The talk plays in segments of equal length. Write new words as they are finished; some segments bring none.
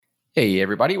Hey,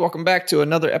 everybody. Welcome back to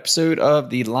another episode of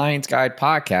the Lions Guide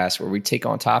podcast, where we take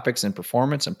on topics in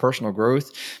performance and personal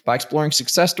growth by exploring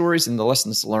success stories and the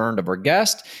lessons learned of our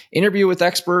guest, interview with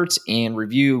experts, and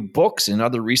review books and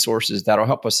other resources that will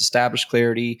help us establish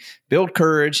clarity, build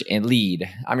courage, and lead.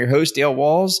 I'm your host, Dale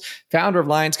Walls, founder of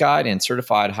Lions Guide and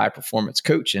certified high performance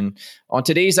coach. And on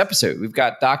today's episode, we've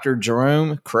got Dr.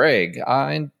 Jerome Craig.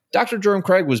 And Dr. Jerome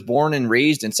Craig was born and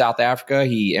raised in South Africa.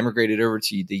 He immigrated over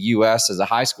to the U.S. as a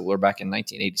high schooler back in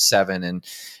 1987. And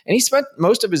he spent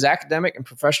most of his academic and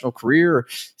professional career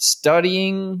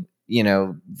studying,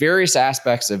 various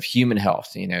aspects of human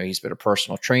health. He's been a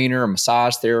personal trainer, a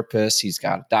massage therapist. He's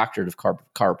got a doctorate of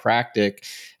chiropractic.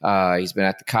 He's been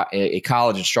at a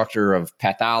college instructor of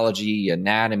pathology,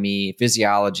 anatomy,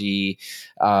 physiology,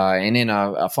 and in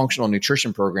a functional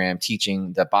nutrition program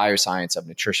teaching the bioscience of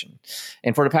nutrition.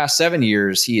 And for the past 7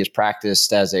 years, he has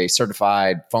practiced as a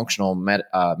certified functional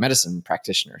medicine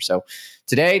practitioner. So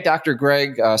today, Dr.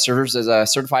 Craig serves as a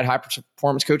certified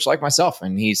high-performance coach like myself,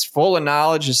 and he's full of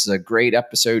knowledge. This is a great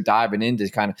episode diving into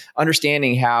kind of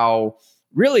understanding how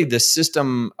really the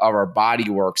system of our body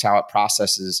works, how it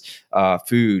processes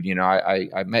food.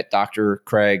 I met Dr.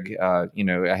 Craig. I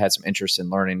had some interest in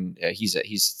learning.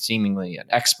 He's seemingly an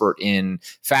expert in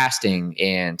fasting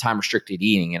and time restricted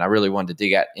eating, and I really wanted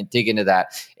to dig into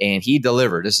that. And he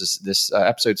delivered. This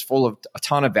episode's full of a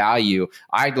ton of value.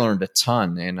 I learned a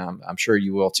ton, and I'm sure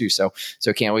you will too. So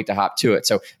can't wait to hop to it.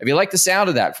 So if you like the sound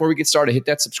of that, before we get started, hit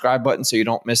that subscribe button so you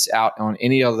don't miss out on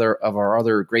any other of our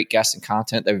other great guests and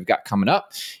content that we've got coming up.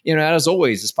 As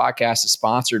always, this podcast is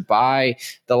sponsored by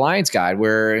the Lions Guide,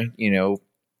 where,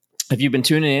 if you've been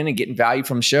tuning in and getting value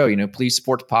from the show, please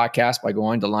support the podcast by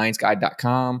going to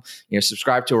lionsguide.com,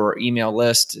 subscribe to our email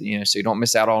list, so you don't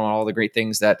miss out on all the great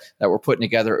things that we're putting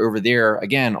together over there,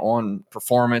 again, on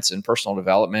performance and personal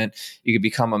development. You can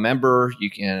become a member.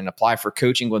 You can apply for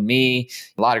coaching with me.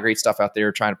 A lot of great stuff out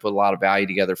there, trying to put a lot of value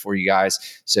together for you guys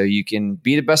so you can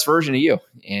be the best version of you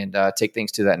and take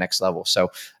things to that next level. So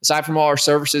aside from all our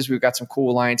services, we've got some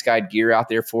cool Lions Guide gear out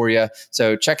there for you.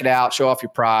 So check it out. Show off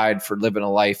your pride for living a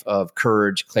life of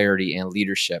courage, clarity, and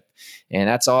leadership. And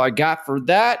that's all I got for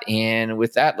that. And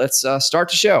with that, let's start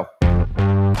the show.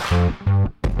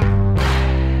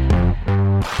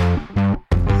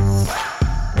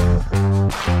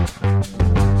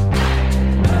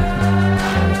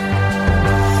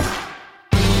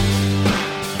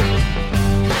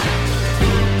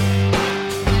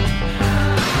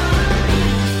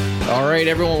 All right,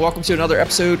 everyone, welcome to another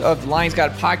episode of the Lions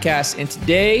Guide podcast. And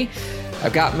today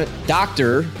I've got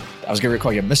Dr. I was going to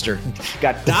call you Mr.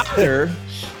 Got Dr.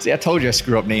 See, I told you I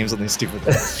screw up names on these stupid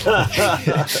things.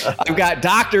 I've got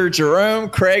Dr. Jerome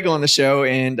Craig on the show,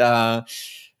 and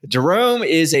Jerome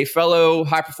is a fellow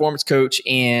high-performance coach,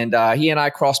 and he and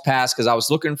I crossed paths because I was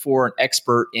looking for an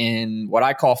expert in what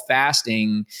I call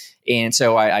fasting. And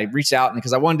so I reached out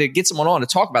because I wanted to get someone on to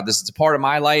talk about this. It's a part of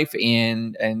my life,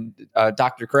 and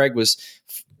Dr. Craig was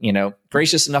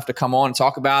gracious enough to come on and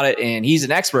talk about it, and he's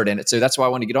an expert in it. So that's why I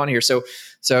wanted to get on here. So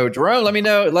Jerome,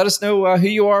 let us know who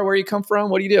you are, where you come from,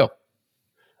 what do you do?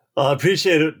 I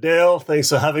appreciate it, Dale. Thanks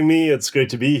for having me. It's great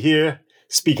to be here,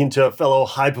 speaking to a fellow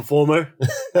high performer.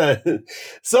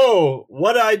 So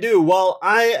what I do? Well,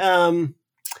 I'm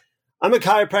a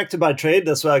chiropractor by trade.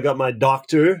 That's why I got my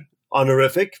doctor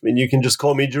honorific. I mean, you can just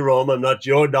call me Jerome. I'm not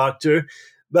your doctor.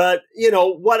 But,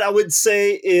 what I would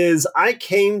say is I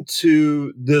came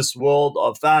to this world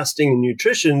of fasting and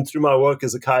nutrition through my work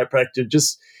as a chiropractor,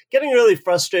 just getting really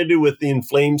frustrated with the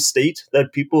inflamed state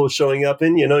that people are showing up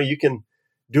in. You can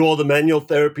do all the manual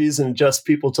therapies and adjust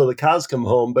people till the cows come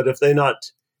home. But if they're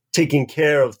not taking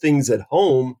care of things at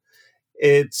home,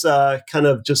 it's kind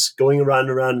of just going around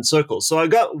and around in circles. So I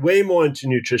got way more into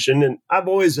nutrition, and I've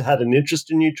always had an interest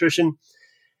in nutrition.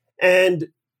 And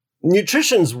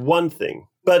nutrition's one thing.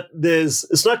 But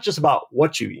it's not just about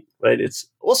what you eat, right? It's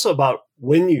also about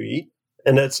when you eat.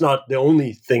 And that's not the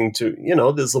only thing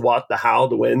there's the what, the how,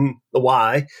 the when, the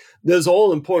why. There's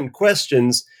all important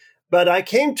questions. But I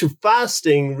came to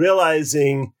fasting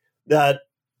realizing that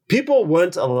people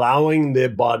weren't allowing their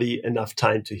body enough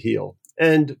time to heal.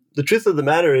 And the truth of the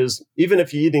matter is, even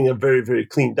if you're eating a very, very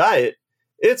clean diet,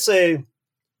 it's a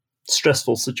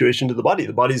stressful situation to the body.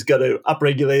 The body's got to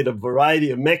upregulate a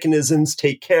variety of mechanisms,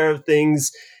 take care of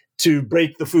things, to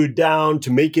break the food down,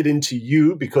 to make it into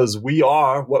you, because we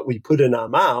are what we put in our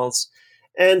mouths.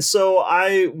 And so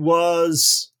I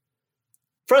was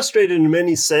frustrated in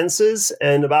many senses.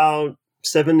 And about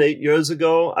 7-8 years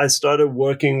ago, I started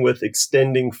working with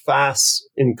extending fasts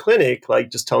in clinic, like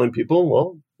just telling people,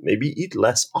 well, maybe eat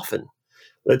less often.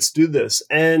 Let's do this.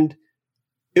 And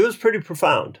it was pretty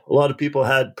profound. A lot of people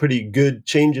had pretty good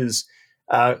changes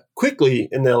quickly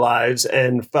in their lives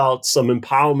and felt some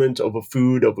empowerment over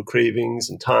food, over cravings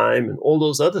and time and all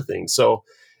those other things. So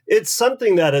it's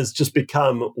something that has just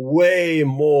become way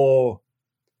more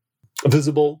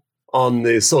visible on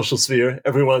the social sphere.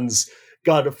 Everyone's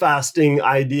got a fasting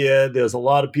idea. There's a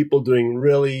lot of people doing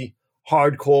really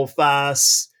hardcore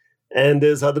fasts. And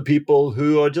there's other people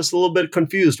who are just a little bit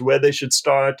confused where they should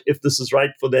start, if this is right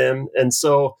for them. And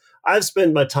so I've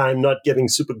spent my time not getting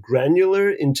super granular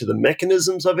into the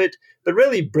mechanisms of it, but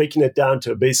really breaking it down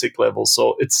to a basic level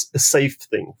so it's a safe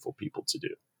thing for people to do.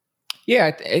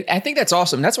 Yeah, I think that's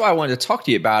awesome. That's why I wanted to talk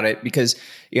to you about it, because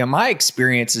my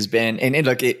experience has been, and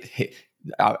look,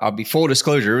 I'll be full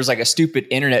disclosure. It was like a stupid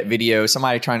internet video,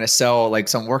 somebody trying to sell like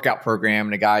some workout program,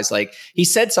 and the guy's like, he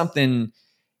said,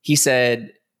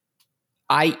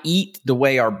 I eat the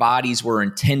way our bodies were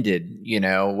intended,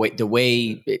 the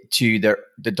way to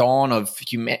the dawn of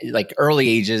humanity, like early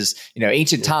ages,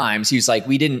 ancient times. He was like,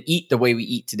 we didn't eat the way we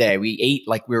eat today. We ate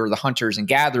like we were the hunters and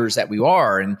gatherers that we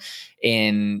are.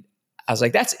 And I was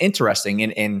like, that's interesting.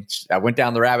 And I went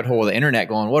down the rabbit hole of the internet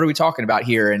going, what are we talking about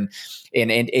here? And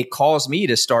it caused me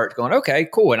to start going, okay,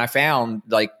 cool. And I found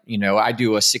like, I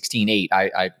do a 16-8.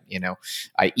 I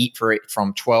eat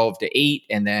from 12 to 8,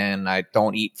 and then I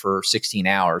don't eat for 16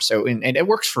 hours. So, and it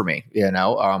works for me,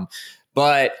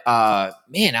 but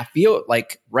man, I feel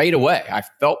like right away I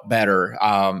felt better.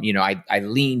 I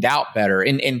leaned out better.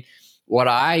 And what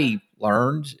I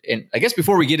learned, and I guess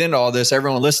before we get into all this,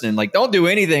 everyone listening, like, don't do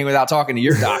anything without talking to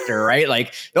your doctor, right?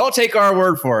 Like, don't take our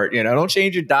word for it. Don't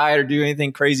change your diet or do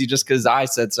anything crazy just because I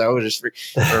said so, or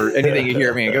anything you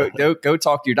hear me. Go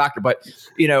talk to your doctor. But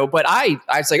I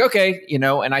was like, okay,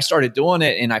 and I started doing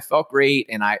it, and I felt great,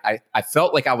 and I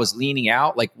felt like I was leaning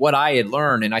out, like what I had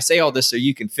learned. And I say all this so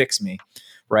you can fix me,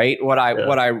 right? What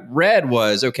I read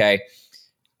was, okay,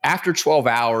 after 12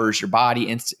 hours, your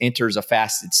body enters a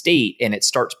fasted state, and it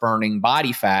starts burning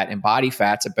body fat, and body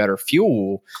fat's a better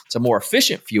fuel. It's a more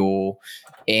efficient fuel.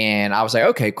 And I was like,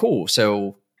 okay, cool.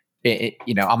 So, I'm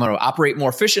going to operate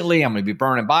more efficiently. I'm going to be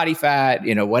burning body fat,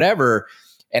 whatever.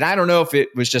 And I don't know if it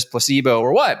was just placebo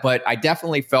or what, but I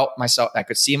definitely felt myself, I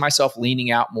could see myself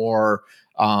leaning out more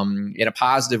in a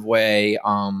positive way.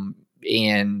 I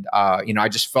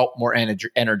just felt more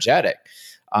energetic.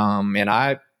 And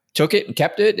I took it and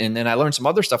kept it. And then I learned some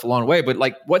other stuff along the way. But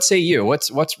like, what say you?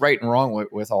 What's right and wrong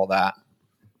with all that?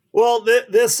 Well,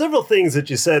 there's several things that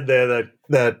you said there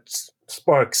that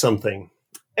spark something.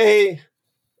 And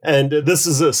this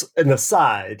is an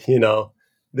aside,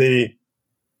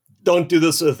 don't do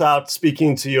this without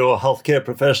speaking to your healthcare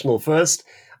professional first.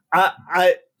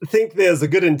 I think there's a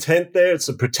good intent there. It's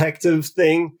a protective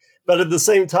thing. But at the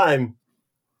same time,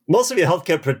 most of your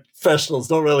healthcare professionals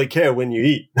don't really care when you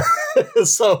eat.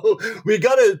 So we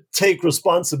got to take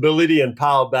responsibility and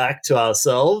power back to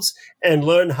ourselves and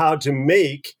learn how to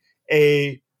make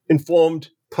a informed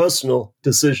personal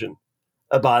decision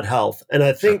about health. And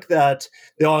I think that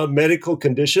there are medical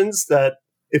conditions that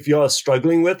if you're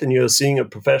struggling with and you're seeing a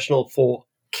professional for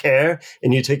care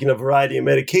and you're taking a variety of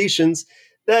medications,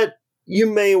 that you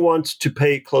may want to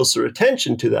pay closer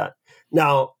attention to that.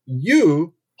 Now,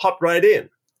 you hop right in.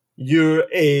 You're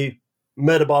a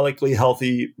metabolically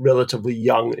healthy, relatively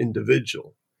young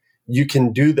individual. You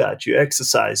can do that. You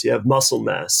exercise, you have muscle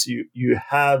mass, you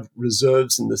have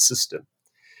reserves in the system.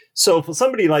 So for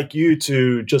somebody like you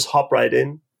to just hop right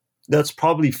in, that's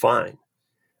probably fine.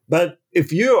 But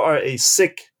if you are a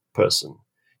sick person,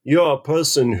 you're a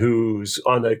person who's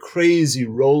on a crazy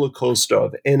roller coaster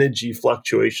of energy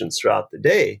fluctuations throughout the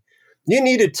day, you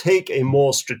need to take a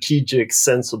more strategic,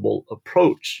 sensible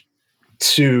approach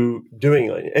to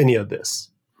doing any of this.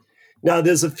 Now,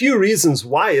 there's a few reasons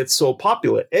why it's so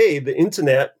popular. A, the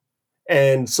internet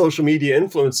and social media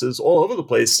influences all over the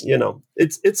place.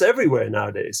 It's everywhere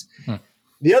nowadays.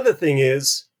 The other thing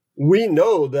is, we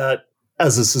know that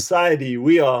as a society,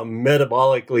 we are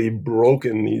metabolically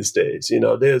broken these days.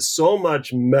 There's so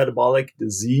much metabolic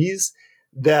disease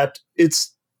that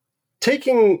it's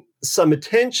taking some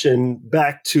attention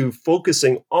back to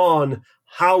focusing on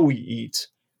how we eat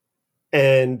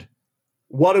and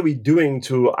what are we doing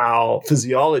to our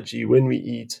physiology when we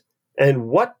eat, and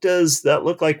what does that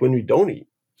look like when we don't eat?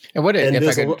 And if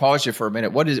I could pause you for a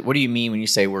minute, what do you mean when you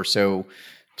say we're so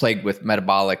plagued with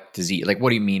metabolic disease? Like, what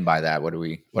do you mean by that? What are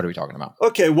we talking about?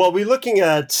 Okay, well, we're looking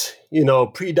at,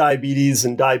 pre-diabetes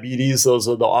and diabetes. Those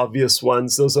are the obvious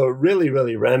ones. Those are really,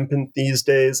 really rampant these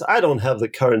days. I don't have the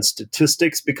current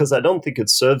statistics because I don't think it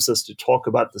serves us to talk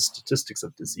about the statistics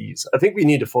of disease. I think we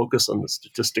need to focus on the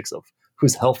statistics of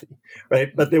who's healthy,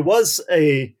 right? But there was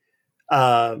a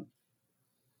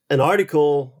an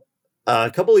article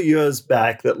a couple of years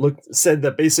back that said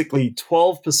that basically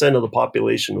 12% of the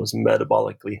population was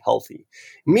metabolically healthy,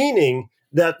 meaning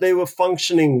that they were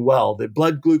functioning well. Their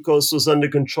blood glucose was under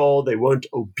control. They weren't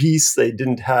obese. They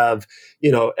didn't have,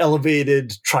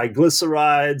 elevated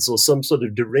triglycerides or some sort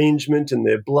of derangement in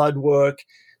their blood work.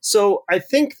 So I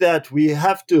think that we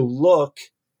have to look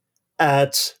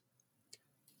at,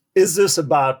 is this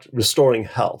about restoring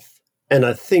health? And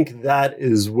I think that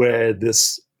is where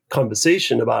this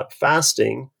conversation about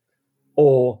fasting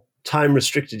or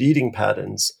time-restricted eating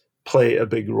patterns play a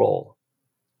big role.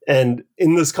 And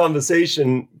in this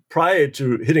conversation, prior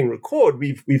to hitting record,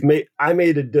 I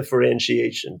made a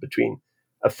differentiation between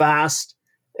a fast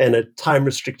and a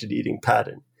time-restricted eating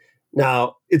pattern.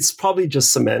 Now, it's probably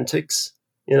just semantics.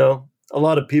 A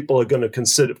lot of people are going to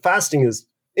consider fasting is,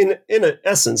 in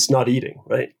essence, not eating,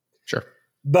 right? Sure.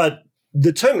 But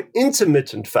the term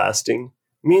intermittent fasting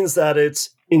means that it's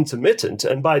intermittent.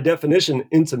 And by definition,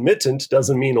 intermittent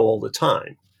doesn't mean all the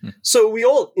time. So we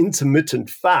all intermittent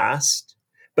fast,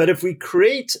 but if we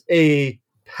create a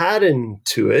pattern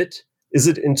to it, is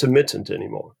it intermittent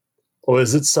anymore? Or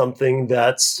is it something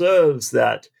that serves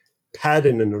that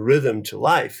pattern and a rhythm to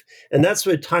life? And that's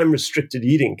where time-restricted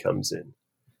eating comes in.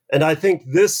 And I think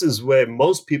this is where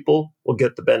most people will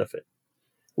get the benefit.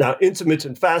 Now,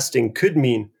 intermittent fasting could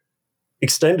mean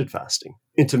extended fasting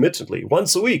intermittently.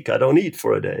 Once a week, I don't eat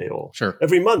for a day, or sure,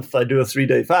 every month I do a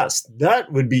 3-day fast.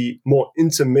 That would be more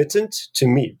intermittent to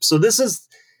me. So this is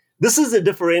a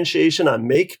differentiation I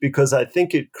make because I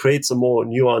think it creates a more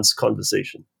nuanced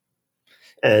conversation.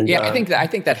 And yeah, I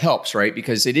think that helps, right?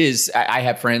 Because it is. I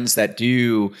have friends that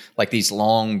do like these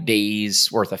long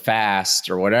days worth of fast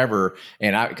or whatever,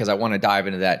 and because I want to dive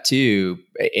into that too.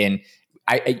 And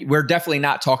we're definitely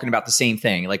not talking about the same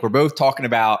thing. Like we're both talking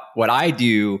about what I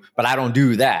do, but I don't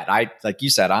do that. Like you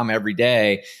said, I'm every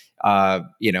day. I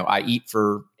eat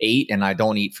for 8 and I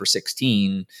don't eat for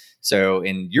 16. So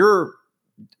in your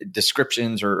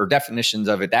descriptions or definitions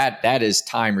of it, that is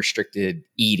time restricted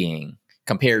eating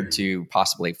compared to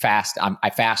possibly fast. I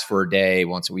fast for a day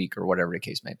once a week or whatever the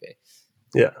case may be.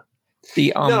 Yeah.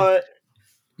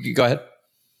 Go ahead.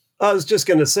 I was just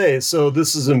going to say, so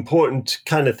this is an important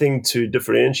kind of thing to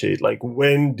differentiate. Like,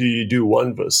 when do you do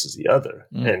one versus the other?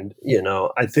 And,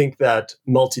 I think that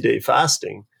multi-day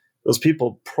fasting, those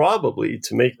people probably,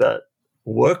 to make that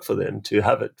work for them, to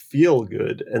have it feel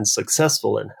good and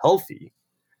successful and healthy,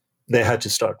 they had to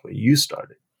start where you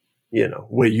started,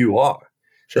 where you are.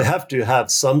 Sure. They have to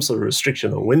have some sort of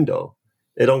restriction or window.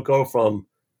 You don't go from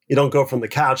the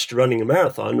couch to running a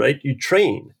marathon, right? You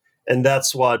train. And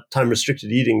that's what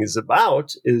time-restricted eating is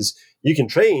about, is you can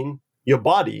train your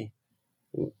body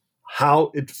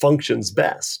how it functions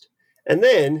best. And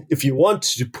then if you want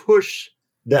to push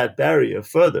that barrier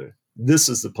further, this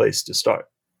is the place to start.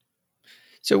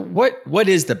 So what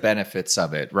is the benefits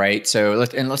of it, right? So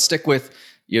let's stick with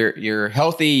you're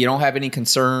healthy, you don't have any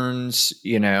concerns,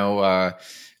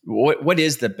 what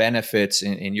is the benefits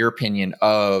in your opinion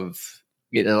of,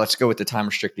 let's go with the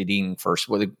time-restricted eating first.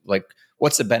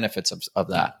 What's the benefits of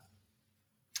that?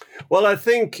 Well, I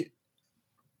think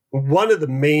one of the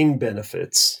main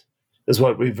benefits is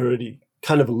what we've already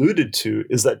kind of alluded to,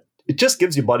 is that it just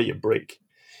gives your body a break.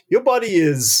 Your body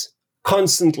is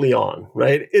constantly on,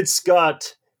 right? It's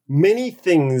got many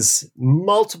things,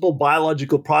 multiple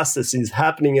biological processes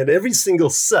happening at every single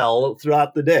cell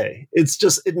throughout the day.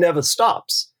 It never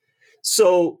stops.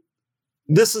 So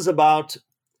this is about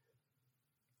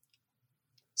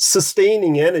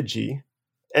sustaining energy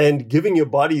and giving your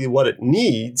body what it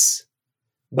needs,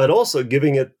 but also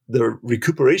giving it the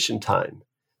recuperation time.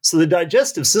 So the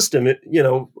digestive system,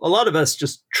 a lot of us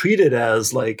just treat it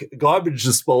as like garbage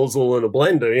disposal in a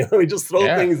blender. We just throw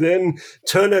things in,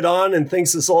 turn it on, and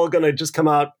thinks it's all going to just come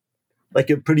out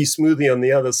like a pretty smoothie on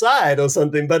the other side or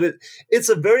something. But it's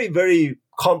a very, very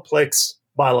complex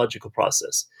biological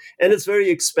process. And it's very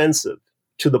expensive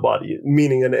to the body,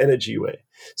 meaning an energy way.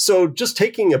 So just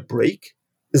taking a break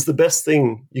is the best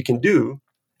thing you can do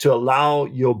to allow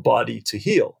your body to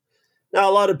heal. Now,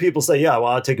 a lot of people say, yeah,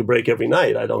 well, I take a break every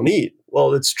night. I don't eat.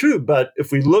 Well, it's true. But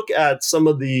if we look at some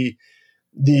of the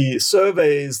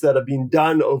surveys that have been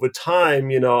done over time,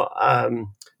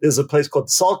 there's a place called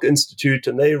the Salk Institute,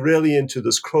 and they're really into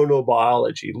this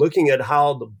chronobiology, looking at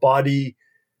how the body's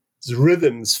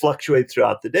rhythms fluctuate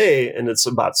throughout the day. And it's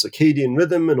about circadian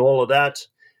rhythm and all of that.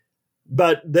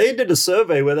 But they did a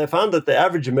survey where they found that the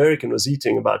average American was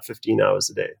eating about 15 hours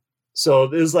a day. So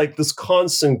there's like this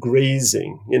constant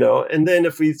grazing, and then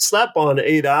if we slap on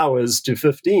 8 hours to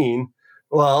 15,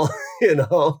 well,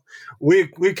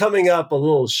 we're coming up a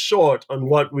little short on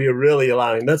what we're really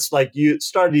allowing. That's like you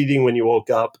started eating when you woke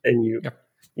up and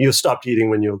you stopped eating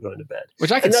when you were going to bed.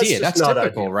 Which I can see it. That's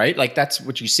typical, ideal. Right? Like that's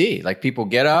what you see. Like people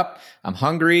get up, I'm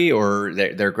hungry, or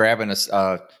they're grabbing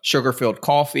a sugar-filled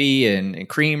coffee and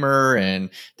creamer, and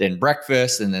then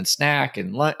breakfast, and then snack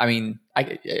and lunch. I mean,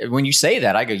 when you say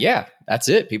that, I go, yeah, that's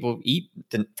it. People eat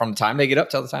from the time they get up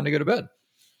till the time they go to bed.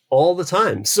 All the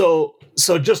time. So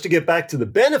just to get back to the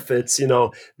benefits,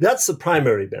 that's the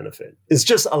primary benefit. It's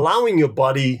just allowing your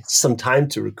body some time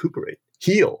to recuperate,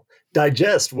 heal,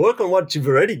 digest, work on what you've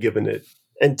already given it,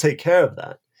 and take care of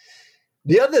that.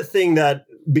 The other thing that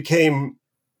became,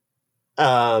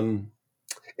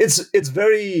 it's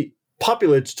very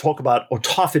popular to talk about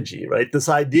autophagy, right? This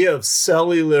idea of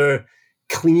cellular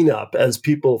cleanup as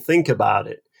people think about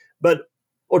it. But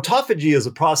autophagy is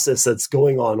a process that's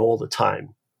going on all the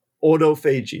time.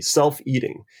 Autophagy,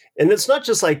 self-eating. And it's not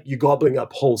just like you're gobbling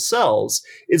up whole cells.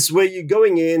 It's where you're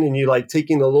going in and you're like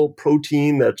taking a little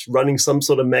protein that's running some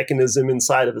sort of mechanism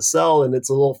inside of a cell, and it's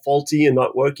a little faulty and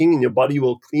not working, and your body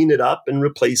will clean it up and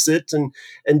replace it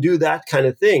and do that kind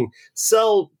of thing.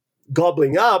 Cell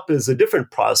gobbling up is a different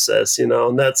process,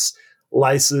 and that's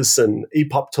lysis and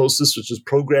apoptosis, which is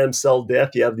programmed cell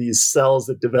death. You have these cells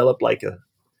that develop like a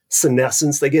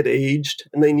senescence, they get aged,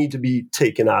 and they need to be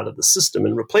taken out of the system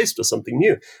and replaced with something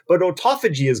new. But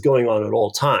autophagy is going on at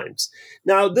all times.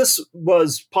 Now, this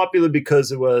was popular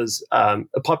because it was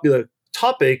a popular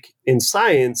topic in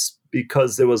science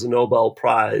because there was a Nobel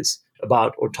Prize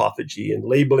about autophagy and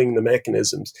labeling the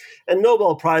mechanisms. And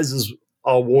Nobel Prizes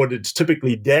are awarded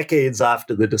typically decades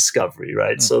after the discovery,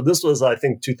 right? Mm. So this was, I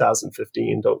think,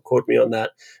 2015. Don't quote me on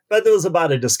that. But there was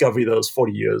about a discovery that was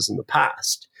 40 years in the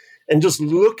past. And just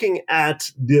looking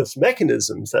at these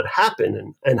mechanisms that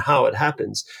happen and how it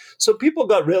happens. So people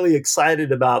got really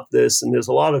excited about this, and there's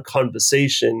a lot of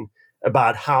conversation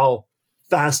about how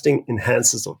fasting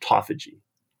enhances autophagy.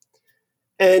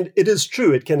 And it is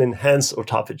true, it can enhance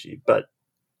autophagy. But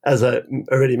as I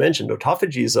already mentioned,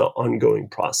 autophagy is an ongoing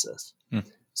process.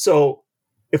 So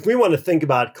if we want to think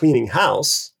about cleaning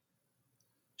house,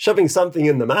 shoving something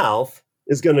in the mouth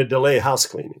is going to delay house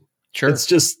cleaning. Sure. It's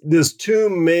just there's too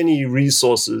many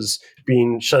resources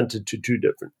being shunted to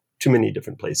too many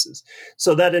different places.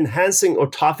 So that enhancing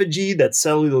autophagy, that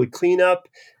cellular cleanup,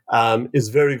 is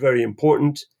very, very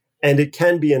important. And it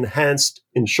can be enhanced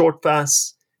in short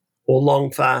fasts or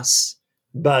long fasts.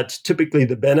 But typically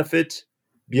the benefit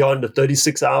beyond a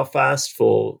 36-hour fast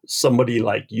for somebody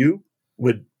like you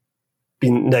would be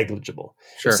negligible.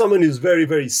 Sure. If someone who's very,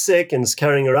 very sick and is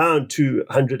carrying around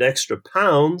 200 extra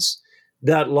pounds,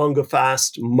 that longer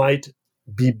fast might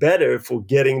be better for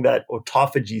getting that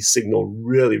autophagy signal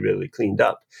really, really cleaned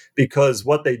up. Because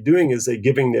what they're doing is they're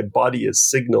giving their body a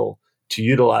signal to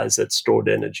utilize that stored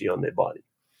energy on their body.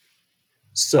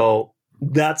 So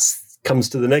that comes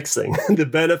to the next thing. The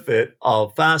benefit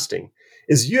of fasting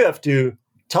is you have to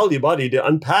tell your body to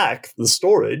unpack the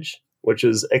storage, which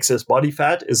is excess body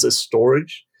fat is a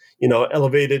storage,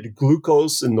 elevated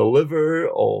glucose in the liver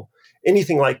or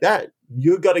anything like that.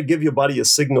 You got to give your body a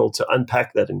signal to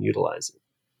unpack that and utilize it.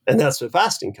 And that's where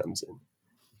fasting comes in.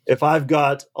 If I've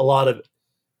got a lot of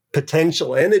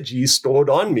potential energy stored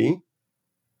on me,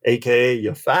 aka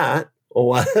your fat or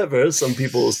whatever some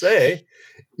people will say,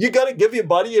 you got to give your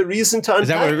body a reason to unpack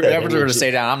that. Is that what we're going to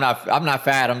say now? I'm not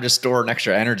fat. I'm just storing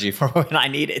extra energy for when I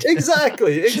need it.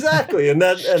 Exactly. And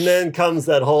then comes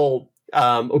that whole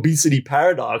obesity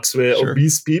paradox where Sure.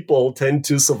 obese people tend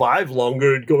to survive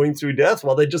longer going through death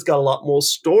while they just got a lot more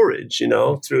storage,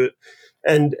 through it.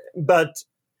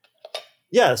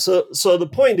 So the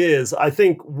point is, I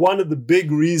think one of the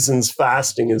big reasons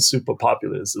fasting is super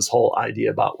popular is this whole idea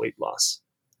about weight loss.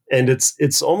 And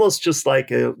it's almost just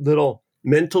like a little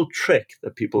mental trick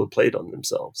that people have played on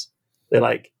themselves. They're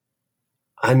like,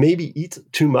 I maybe eat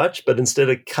too much, but instead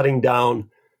of cutting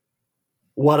down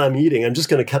what I'm eating, I'm just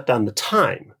going to cut down the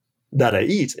time that I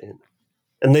eat in.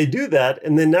 And they do that,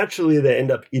 and then naturally they end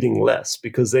up eating less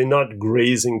because they're not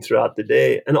grazing throughout the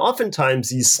day. And oftentimes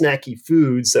these snacky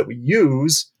foods that we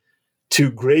use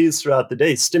to graze throughout the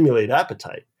day stimulate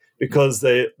appetite because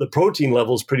the protein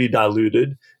level is pretty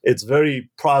diluted. It's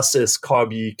very processed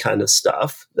carby kind of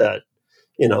stuff that,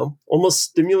 almost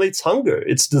stimulates hunger.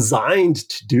 It's designed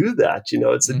to do that.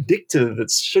 It's addictive.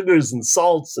 It's sugars and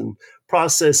salts and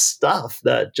processed stuff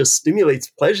that just stimulates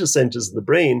pleasure centers of the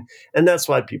brain. And that's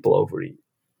why people overeat.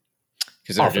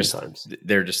 Because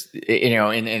they're just,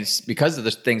 and it's because of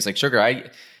the things like sugar.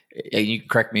 and you can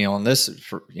correct me on this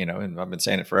for, and I've been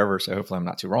saying it forever, so hopefully I'm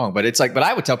not too wrong, but it's like, but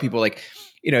I would tell people like,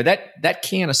 that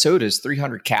can of soda is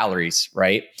 300 calories,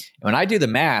 right? And when I do the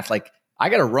math, like I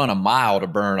got to run a mile to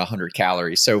burn 100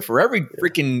 calories. So for every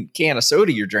freaking can of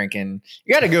soda you're drinking,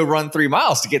 you got to go run 3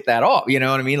 miles to get that off. You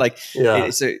know what I mean? Like,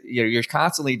 you're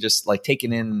constantly just like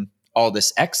taking in all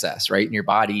this excess, right, in your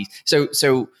body.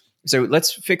 So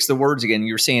let's fix the words again.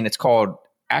 You were saying it's called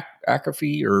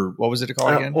atrophy, or what was it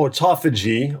called again?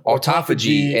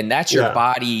 Autophagy. And that's your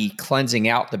body cleansing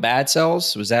out the bad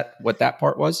cells. Was that what that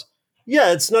part was?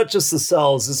 Yeah, it's not just the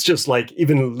cells. It's just like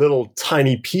even little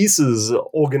tiny pieces,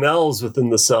 organelles within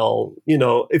the cell.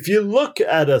 If you look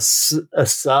at a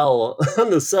cell on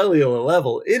the cellular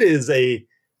level, it is a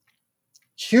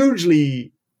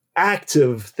hugely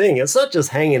active thing. It's not just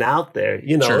hanging out there.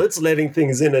 Sure. It's letting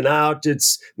things in and out.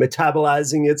 It's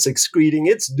metabolizing, it's excreting,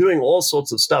 it's doing all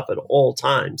sorts of stuff at all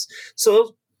times.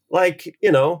 So like,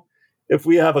 if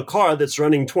we have a car that's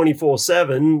running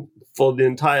 24/7 for the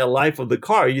entire life of the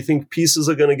car, you think pieces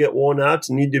are going to get worn out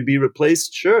and need to be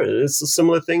replaced? Sure. It's a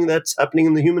similar thing that's happening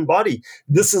in the human body.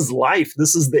 This is life.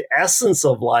 This is the essence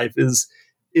of life,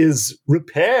 is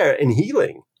repair and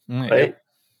healing, right? Yeah.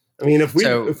 I mean,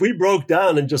 if we broke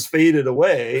down and just faded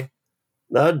away,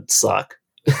 that'd suck.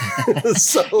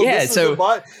 This is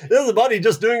the body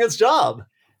just doing its job.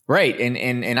 Right.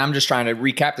 And I'm just trying to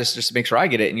recap this just to make sure I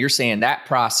get it. And you're saying that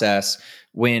process,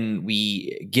 when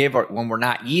when we're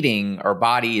not eating, our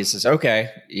body says,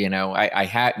 okay, now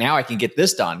I can get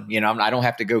this done. I don't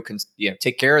have to go,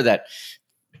 take care of that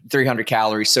 300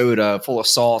 calorie soda full of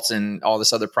salts and all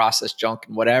this other processed junk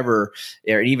and whatever,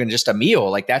 or even just a meal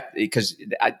like that. Because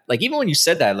even when you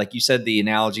said that, like you said, the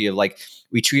analogy of like,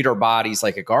 we treat our bodies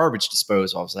like a garbage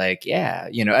disposal. I was like, yeah,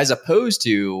 as opposed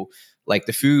to like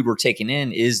the food we're taking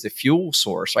in is the fuel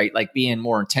source, right? Like being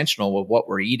more intentional with what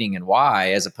we're eating and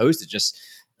why, as opposed to just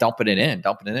dumping it in.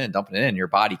 Your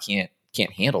body can't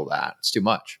handle that. It's too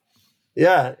much.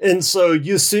 Yeah. And so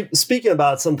speaking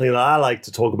about something that I like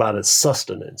to talk about is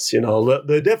sustenance.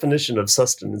 The definition of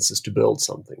sustenance is to build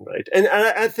something, right? And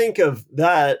I think of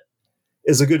that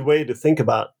as a good way to think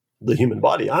about the human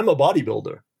body. I'm a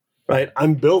bodybuilder, right?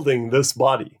 I'm building this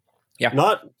body. Yeah.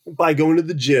 Not by going to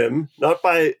the gym, not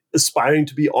by aspiring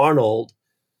to be Arnold.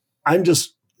 I'm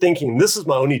just thinking, this is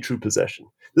my only true possession.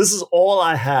 This is all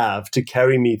I have to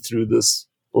carry me through this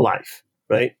life,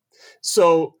 right?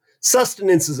 So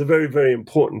sustenance is a very, very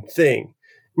important thing.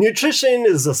 Nutrition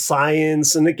is a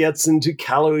science, and it gets into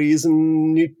calories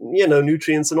and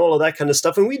nutrients and all of that kind of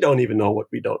stuff. And we don't even know what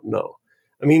we don't know.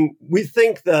 I mean, we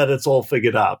think that it's all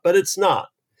figured out, but it's not.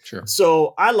 Sure.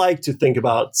 So I like to think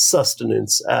about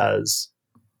sustenance as,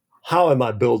 how am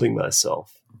I building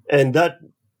myself? And that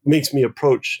makes me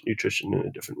approach nutrition in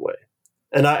a different way.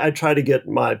 And I try to get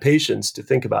my patients to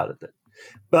think about it then.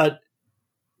 But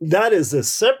that is a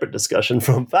separate discussion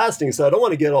from fasting. So I don't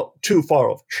want to get too far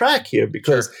off track here,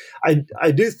 because sure. I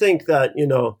do think that,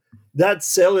 that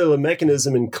cellular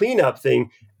mechanism and cleanup thing,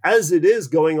 as it is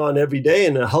going on every day,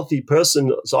 and a healthy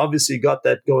person has obviously got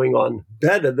that going on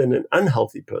better than an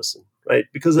unhealthy person, right?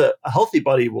 Because a healthy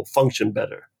body will function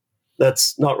better.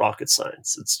 That's not rocket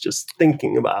science. It's just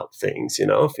thinking about things,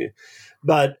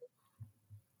 but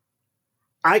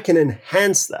I can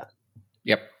enhance that.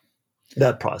 Yep.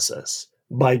 That process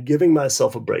by giving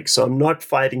myself a break. So I'm not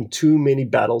fighting too many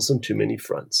battles on too many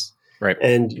fronts. Right.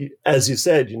 And as you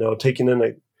said, taking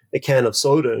in a can of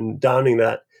soda and downing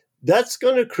that's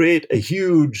going to create a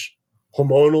huge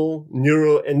hormonal,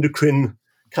 neuroendocrine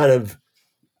kind of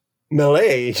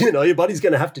melee. Your body's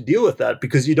going to have to deal with that,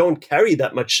 because you don't carry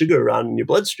that much sugar around in your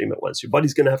bloodstream at once. Your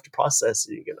body's going to have to process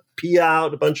it. You're going to pee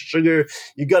out a bunch of sugar.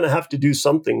 You're going to have to do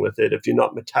something with it if you're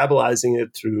not metabolizing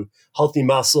it through healthy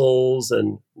muscles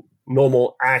and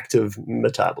normal active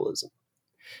metabolism.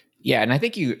 Yeah. And I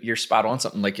think you're spot on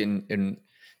something. Like in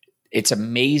it's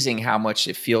amazing how much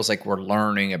it feels like we're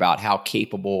learning about how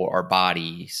capable our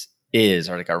bodies is,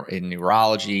 or like in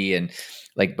neurology and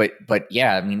like, but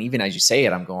yeah, I mean, even as you say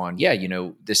it, I'm going, yeah,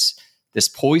 this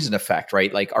poison effect,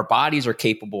 right? Like our bodies are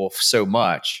capable of so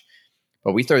much,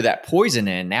 but we throw that poison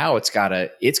in. Now it's gotta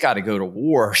go to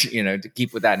war, to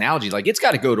keep with that analogy, like it's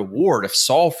got to go to war to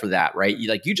solve for that, right?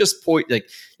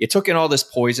 You took in all this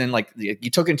poison, like you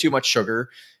took in too much sugar.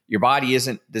 Your body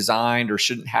isn't designed or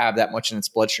shouldn't have that much in its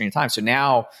bloodstream at time. So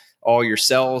now all your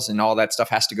cells and all that stuff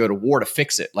has to go to war to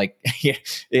fix it. Like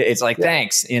it's like,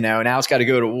 thanks, now it's got to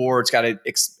go to war. It's got to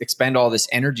expend all this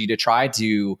energy to try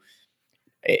to,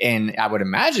 and I would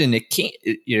imagine it can't,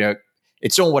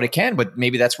 it's doing what it can, but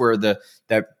maybe that's where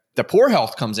that the poor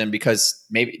health comes in because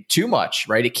maybe too much,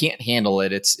 right? It can't handle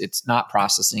it. It's not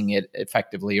processing it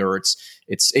effectively, or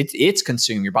it's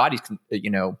consumed. Your body's,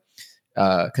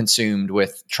 consumed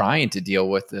with trying to deal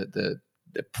with the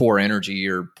poor energy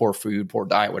or poor food, poor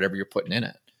diet, whatever you're putting in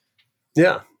it.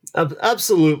 Yeah,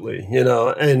 absolutely.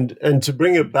 And to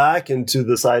bring it back into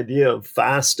this idea of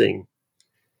fasting,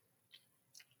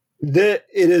 it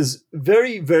is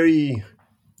very, very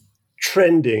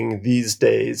trending these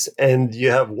days. And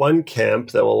you have one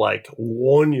camp that will like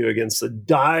warn you against the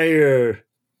dire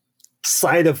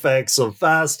side effects of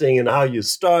fasting and how you're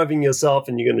starving yourself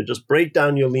and you're going to just break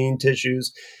down your lean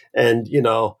tissues. And,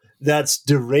 that's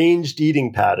deranged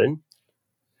eating pattern.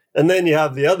 And then you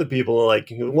have the other people who are like,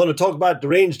 you want to talk about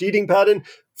deranged eating pattern?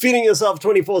 Feeding yourself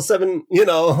 24/7,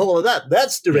 all of that.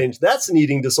 That's deranged. That's an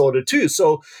eating disorder too.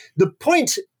 So the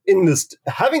point in this,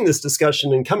 having this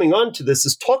discussion and coming on to this,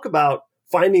 is talk about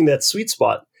finding that sweet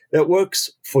spot that works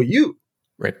for you.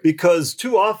 Right. Because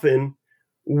too often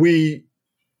we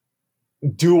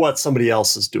do what somebody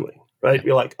else is doing, right?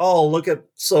 You're like, oh, look at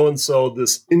so-and-so,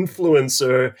 this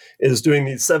influencer is doing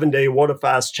the 7-day water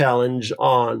fast challenge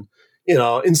on,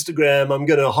 Instagram. I'm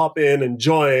going to hop in and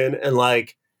join. And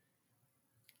like,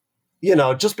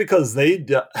 just because they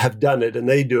have done it and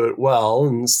they do it well,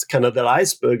 and it's kind of that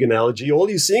iceberg analogy, all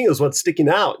you're seeing is what's sticking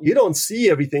out. You don't see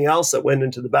everything else that went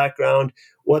into the background,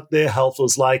 what their health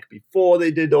was like before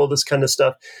they did all this kind of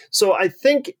stuff. So I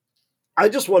think I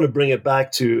just want to bring it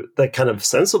back to that kind of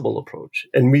sensible approach.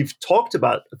 And we've talked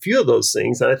about a few of those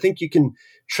things. And I think you can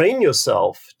train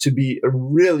yourself to be a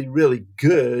really, really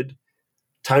good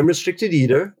time-restricted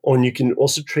eater, or you can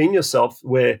also train yourself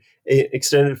where an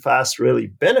extended fast really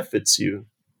benefits you.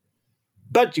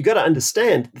 But you got to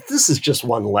understand that this is just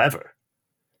one lever.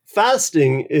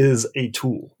 Fasting is a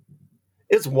tool.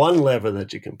 It's one lever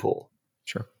that you can pull.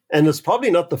 Sure. And it's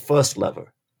probably not the first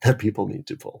lever that people need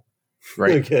to pull.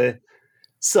 Right. Okay.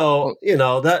 So,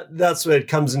 that's where it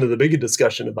comes into the bigger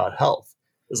discussion about health.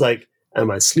 It's like, am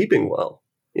I sleeping well?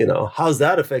 How's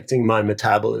that affecting my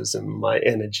metabolism, my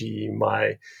energy,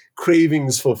 my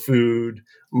cravings for food,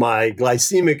 my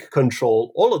glycemic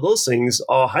control? All of those things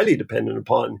are highly dependent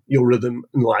upon your rhythm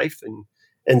in life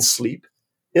and sleep.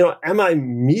 Am I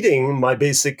meeting my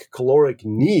basic caloric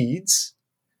needs?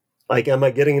 Like, am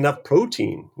I getting enough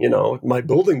protein? My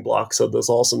building blocks of this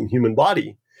awesome human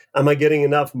body. Am I getting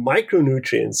enough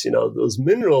micronutrients, those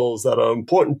minerals that are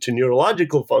important to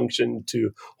neurological function,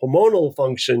 to hormonal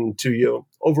function, to your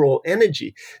overall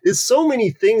energy? There's so many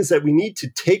things that we need to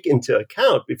take into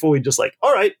account before we just like,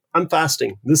 all right, I'm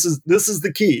fasting. This is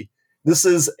the key. This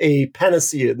is a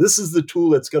panacea. This is the tool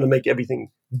that's going to make everything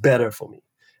better for me.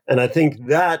 And I think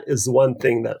that is the one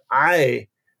thing that I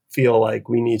feel like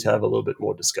we need to have a little bit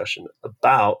more discussion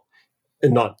about,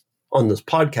 and not on this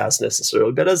podcast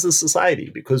necessarily, but as a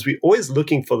society, because we're always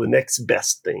looking for the next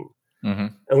best thing. Mm-hmm.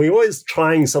 And we're always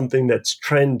trying something that's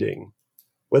trending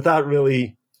without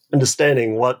really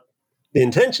understanding what the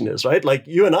intention is, right? Like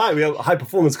you and I, we have high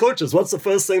performance coaches. What's the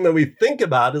first thing that we think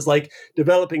about is like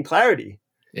developing clarity.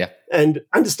 Yeah. And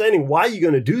understanding why you're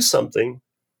going to do something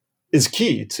is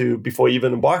key to before you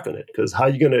even embark on it. Because how are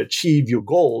you going to achieve your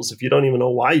goals if you don't even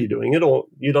know why you're doing it, or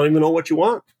you don't even know what you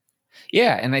want?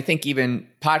 Yeah. And I think even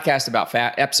podcast about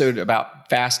episode about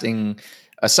fasting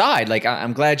aside, like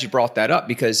I'm glad you brought that up,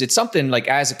 because it's something like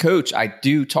as a coach, I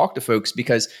do talk to folks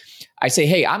because I say,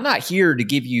 hey, I'm not here to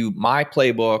give you my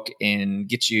playbook and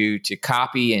get you to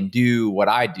copy and do what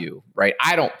I do, right?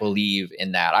 I don't believe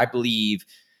in that. I believe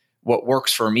what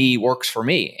works for me works for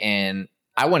me. And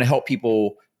I want to help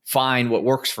people find what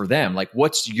works for them. Like,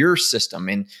 what's your system?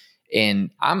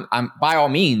 And I'm by all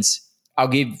means, I'll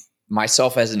give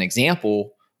myself as an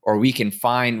example, or we can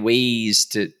find ways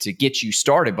to get you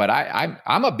started. But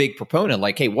I'm a big proponent,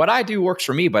 like, hey, what I do works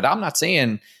for me, but I'm not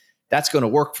saying that's going to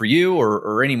work for you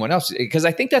or anyone else. Because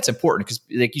I think that's important, because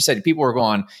like you said, people are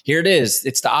going, here it is.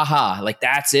 It's the aha, like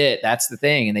that's it. That's the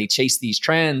thing. And they chase these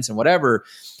trends and whatever.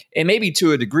 And maybe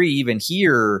to a degree, even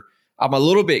here, I'm a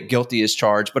little bit guilty as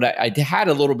charged, but I had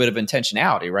a little bit of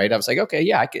intentionality, right? I was like, okay,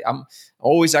 yeah, I'm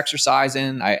always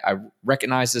exercising. I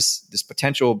recognize this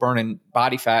potential burning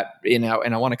body fat, and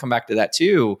I want to come back to that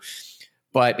too.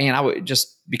 But man, I would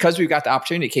just, because we've got the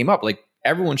opportunity, it came up, like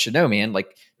everyone should know, man,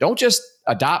 like don't just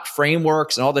adopt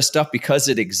frameworks and all this stuff because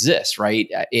it exists, right?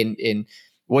 In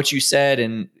what you said,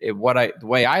 and the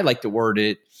way I like to word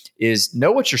it is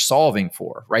know what you're solving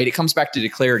for, right? It comes back to the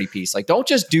clarity piece. Like, don't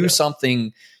just do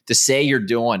something to say you're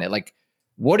doing it. Like,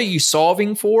 what are you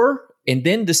solving for? And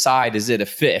then decide, is it a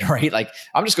fit, right? Like,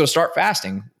 I'm just going to start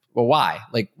fasting. well, why?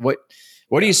 Like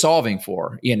what are you solving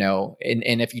for?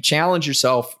 And if you challenge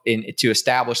yourself to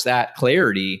establish that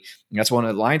clarity, that's one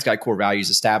of the Lions Guide core values,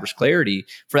 establish clarity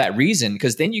for that reason,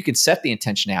 because then you can set the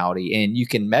intentionality and you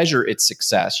can measure its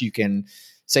success. You can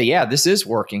say, yeah, this is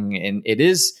working and it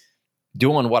is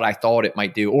doing what I thought it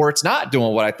might do, or it's not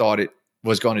doing what I thought it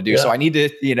was going to do. Yeah. So I need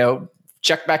to,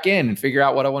 check back in and figure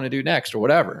out what I want to do next or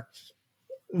whatever.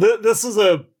 This is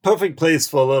a perfect place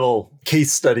for a little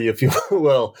case study, if you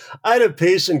will. I had a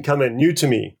patient come in new to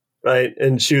me, right?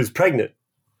 And she was pregnant.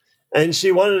 And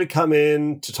she wanted to come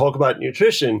in to talk about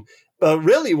nutrition. But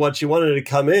really what she wanted to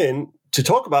come in to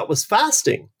talk about was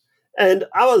fasting. And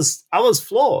I was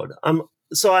floored.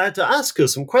 So I had to ask her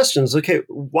some questions. Okay,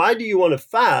 why do you want to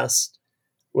fast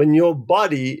when your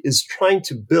body is trying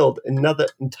to build another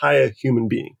entire human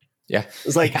being? Yeah.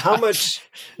 It's like how much,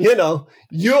 you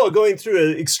are going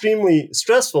through an extremely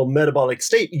stressful metabolic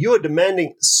state. You are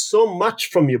demanding so much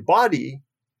from your body.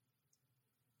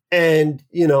 And,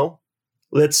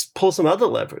 let's pull some other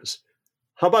levers.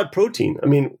 How about protein? I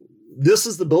mean, this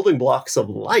is the building blocks of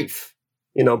life.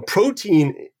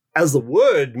 Protein as the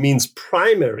word means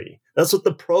primary. That's what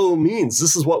the pro means.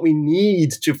 This is what we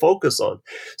need to focus on.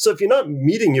 So if you're not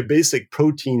meeting your basic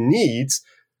protein needs,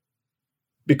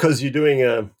 because you're doing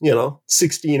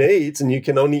 16/8 and you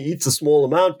can only eat a small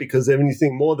amount because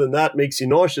anything more than that makes you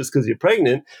nauseous because you're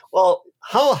pregnant. Well,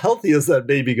 how healthy is that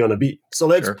baby going to be? So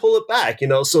let's pull it back,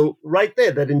 So right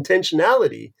there, that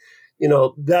intentionality,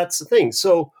 that's the thing.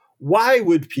 So why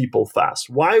would people fast?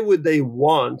 Why would they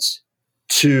want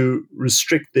to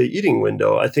restrict their eating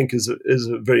window? I think is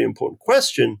a very important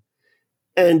question.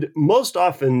 And most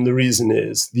often the reason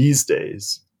is these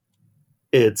days,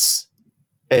 it's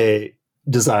a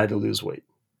desire to lose weight.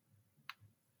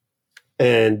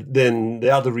 And then the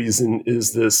other reason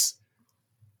is this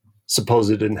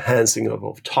supposed enhancing of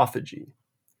autophagy.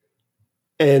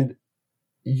 And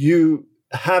you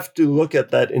have to look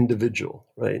at that individual,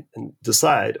 right? And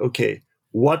decide, okay,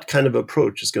 what kind of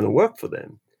approach is going to work for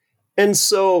them? And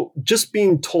so just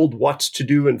being told what to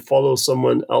do and follow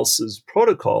someone else's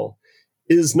protocol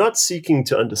is not seeking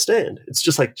to understand. It's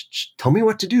just like, tell me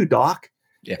what to do, doc.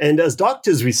 Yeah. And as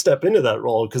doctors, we step into that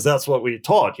role because that's what we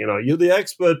taught. You're the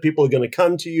expert. People are going to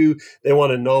come to you. They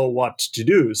want to know what to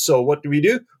do. So what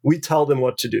do? We tell them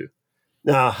what to do.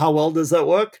 Now, how well does that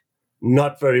work?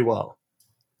 Not very well,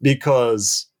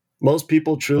 because most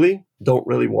people truly don't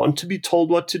really want to be told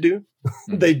what to do.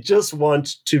 They just want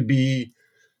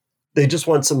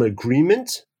some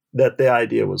agreement that their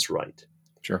idea was right.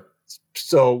 Sure.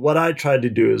 So what I tried to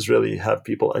do is really have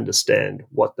people understand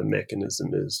what the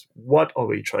mechanism is. What are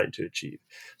we trying to achieve?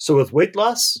 So with weight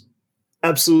loss,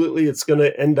 absolutely, it's going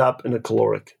to end up in a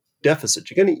caloric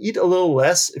deficit. You're going to eat a little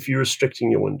less if you're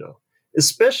restricting your window,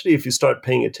 especially if you start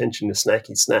paying attention to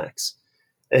snacky snacks.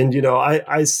 And,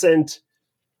 I sent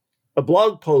a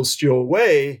blog post your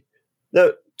way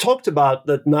that talked about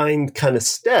that 9 kind of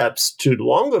steps to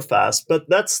longer fast, but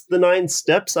that's the 9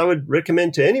 steps I would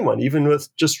recommend to anyone, even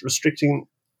with just restricting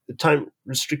the time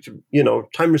restricted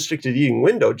eating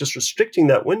window. Just restricting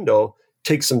that window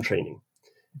takes some training.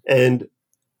 And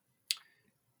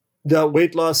the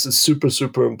weight loss is super,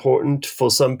 super important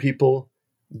for some people,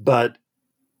 but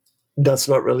that's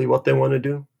not really what they want to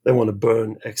do. They want to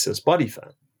burn excess body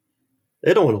fat.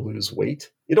 They don't want to lose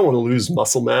weight. You don't want to lose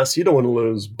muscle mass. You don't want to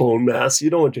lose bone mass. You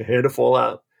don't want your hair to fall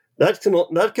out. That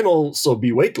can also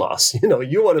be weight loss. You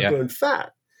want to burn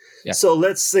fat. Yeah. So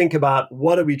let's think about,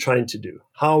 what are we trying to do?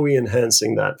 How are we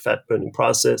enhancing that fat burning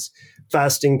process?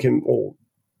 Fasting or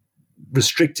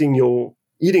restricting your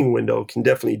eating window can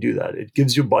definitely do that. It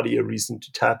gives your body a reason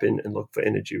to tap in and look for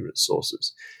energy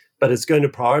resources. But it's going to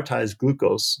prioritize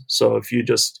glucose. So if you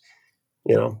just,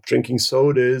 drinking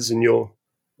sodas in your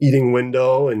eating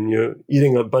window and you're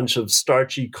eating a bunch of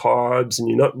starchy carbs and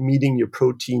you're not meeting your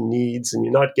protein needs and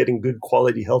you're not getting good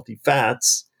quality healthy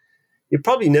fats, you're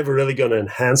probably never really going to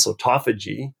enhance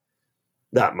autophagy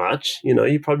that much.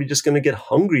 You're probably just going to get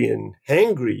hungry and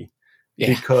hangry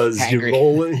because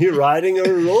you're riding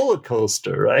a roller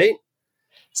coaster, right?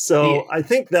 So I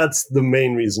think that's the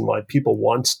main reason why people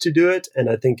want to do it. And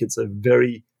I think it's a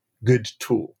very good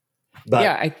tool.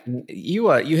 But you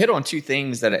hit on 2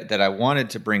 things that I wanted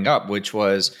to bring up, which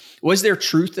was there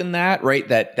truth in that, right?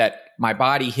 That my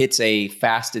body hits a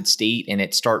fasted state and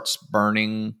it starts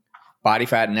burning body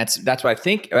fat, and that's what I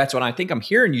think. That's what I think I'm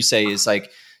hearing you say is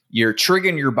like you're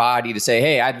triggering your body to say,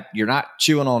 hey, you're not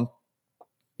chewing on,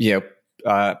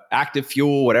 active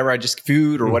fuel, whatever,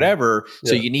 food or whatever. Yeah.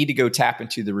 So you need to go tap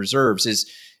into the reserves. Is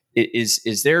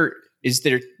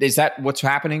that what's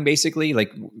happening basically?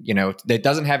 Like, that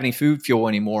doesn't have any food fuel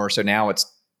anymore. So now it's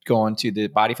going to the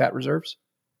body fat reserves?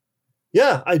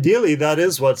 Yeah, ideally that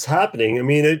is what's happening. I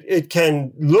mean, it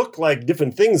can look like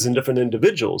different things in different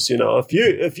individuals.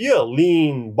 If you're a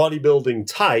lean bodybuilding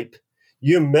type,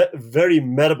 you're very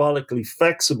metabolically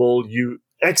flexible. You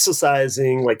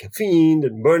exercising like a fiend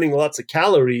and burning lots of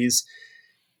calories.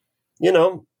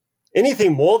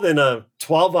 Anything more than a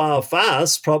 12-hour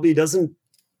fast probably doesn't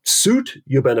suit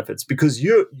your benefits because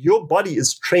your body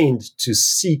is trained to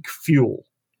seek fuel,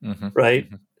 right?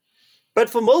 Mm-hmm. But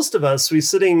for most of us, we're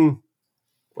sitting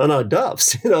on our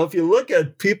duffs. If you look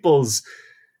at people's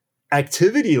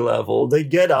activity level, they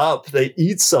get up, they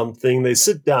eat something, they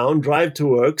sit down, drive to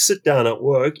work, sit down at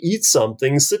work, eat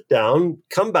something, sit down,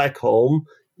 come back home,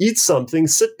 eat something,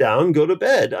 sit down, go to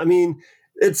bed. I mean,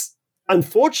 it's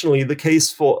unfortunately the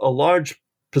case for a large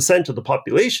percent of the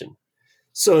population.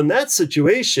 So in that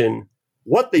situation,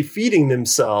 what they're feeding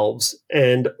themselves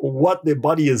and what their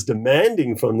body is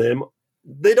demanding from them,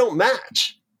 they don't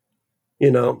match.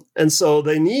 And so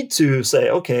they need to say,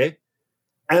 okay,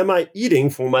 am I eating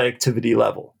for my activity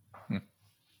level?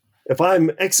 If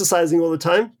I'm exercising all the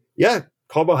time, yeah,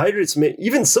 carbohydrates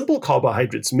even simple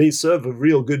carbohydrates may serve a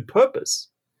real good purpose.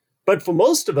 But for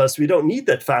most of us, we don't need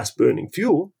that fast burning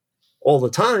fuel all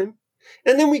the time.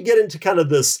 And then we get into kind of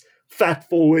this fat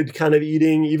forward kind of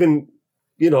eating, even,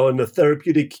 in a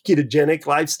therapeutic ketogenic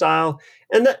lifestyle.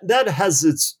 And that has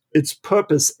its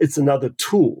purpose. It's another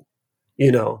tool,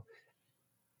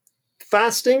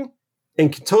 Fasting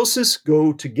and ketosis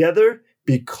go together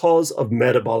because of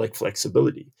metabolic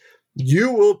flexibility.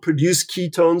 You will produce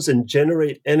ketones and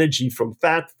generate energy from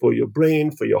fat for your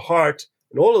brain, for your heart,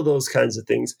 and all of those kinds of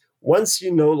things once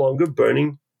you're no longer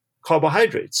burning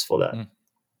carbohydrates for that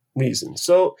reason.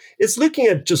 So it's looking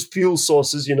at just fuel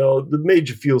sources. The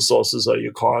major fuel sources are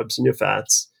your carbs and your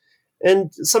fats.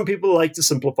 And some people like to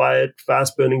simplify it,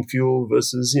 fast burning fuel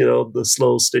versus, the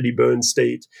slow, steady burn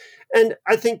state. And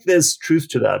I think there's truth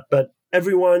to that, but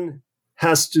everyone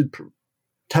has to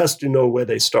know where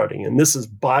they're starting. And this is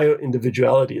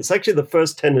bio-individuality. It's actually the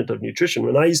first tenet of nutrition.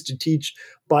 When I used to teach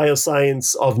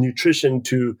bioscience of nutrition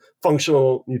to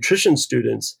functional nutrition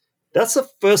students, that's the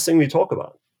first thing we talk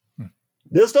about.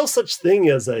 There's no such thing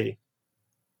as a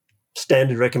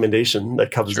standard recommendation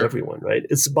that covers everyone, right?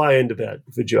 It's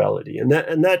bio-individuality. And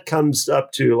that comes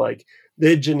up to like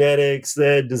their genetics,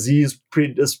 their disease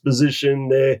predisposition,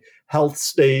 their health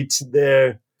state,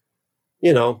 their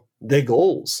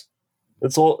goals.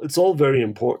 It's all very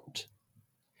important.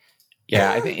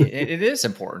 Yeah, I think it is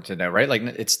important to know, right? Like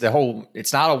it's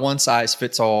not a one size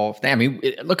fits all thing. I mean,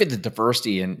 look at the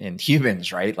diversity in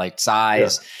humans, right? Like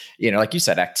size, like you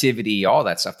said, activity, all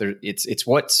that stuff. It's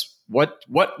what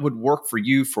would work for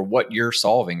you for what you're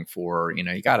solving for.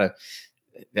 You gotta,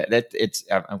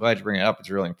 I'm glad you bring it up. It's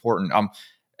really important.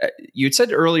 You had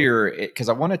said earlier, because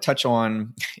I want to touch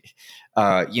on,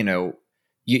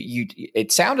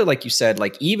 it sounded like you said,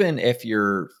 like, even if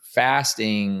you're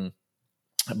fasting,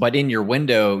 but in your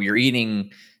window, you're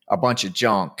eating a bunch of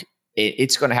junk,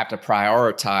 it's going to have to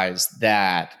prioritize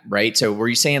that, right? So were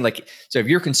you saying so if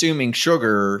you're consuming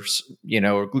sugars,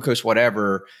 or glucose,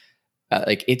 whatever,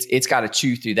 it's got to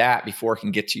chew through that before it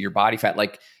can get to your body fat.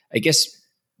 Like, I guess,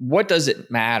 what does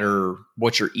it matter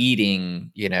what you're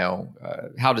eating?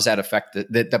 How does that affect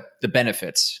the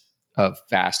benefits of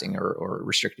fasting or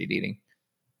restricted eating?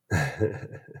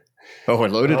 Oh,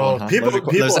 loaded one. Huh? People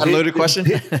is that a loaded question?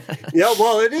 Yeah,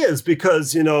 well, it is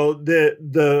because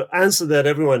the answer that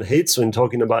everyone hates when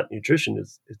talking about nutrition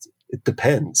is it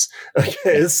depends.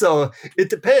 Okay, so it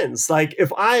depends. Like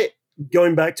if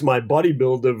going back to my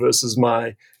bodybuilder versus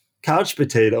my couch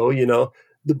potato,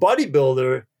 the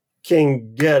bodybuilder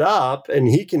can get up and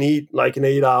he can eat like an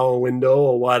 8-hour window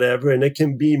or whatever, and it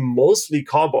can be mostly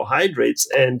carbohydrates,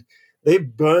 and they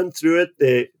burn through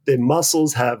it. Their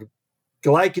muscles have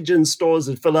glycogen stores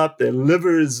that fill up. Their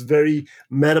liver is very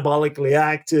metabolically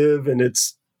active, and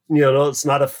it's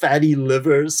not a fatty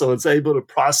liver, so it's able to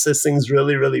process things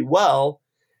really, really well.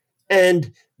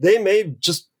 And they may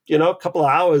just a couple of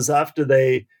hours after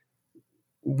they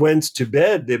went to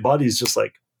bed, their body's just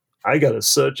like, I got to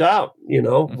search out,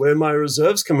 where my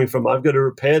reserves coming from. I've got to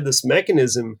repair this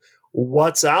mechanism.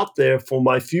 What's out there for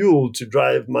my fuel to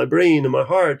drive my brain and my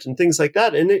heart and things like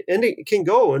that. And it can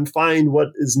go and find what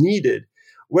is needed.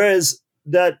 Whereas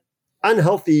that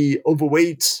unhealthy,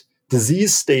 overweight,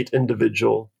 disease state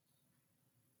individual,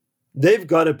 they've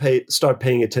got to start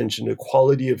paying attention to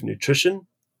quality of nutrition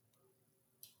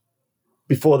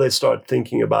before they start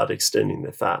thinking about extending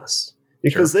their fast.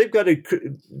 Because they've got to,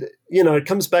 it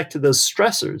comes back to those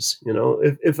stressors.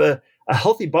 If a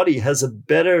healthy body has a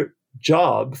better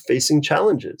job facing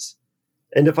challenges,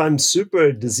 And if I'm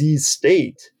super disease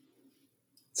state,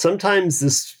 sometimes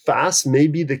this fast may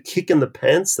be the kick in the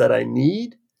pants that I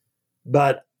need,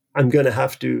 but I'm going to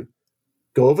have to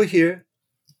go over here,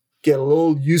 get a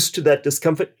little used to that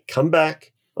discomfort, come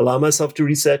back, allow myself to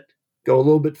reset, go a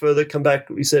little bit further, come back,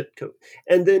 reset.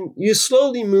 And then you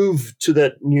slowly move to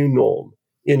that new norm.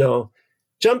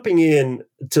 Jumping in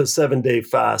to a 7-day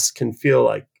fast can feel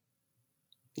like,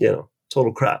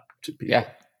 total crap to people. Yeah,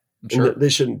 I'm sure. They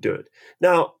shouldn't do it.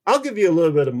 Now, I'll give you a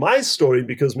little bit of my story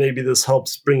because maybe this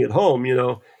helps bring it home.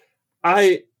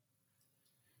 I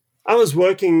was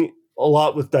working a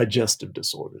lot with digestive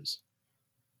disorders,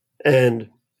 and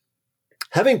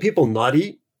having people not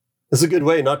eat is a good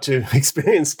way not to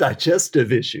experience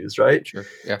digestive issues, right? Sure.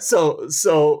 Yeah.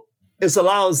 So it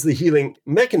allows the healing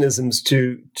mechanisms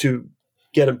to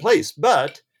get in place.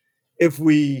 But if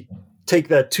we take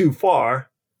that too far,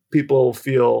 people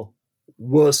feel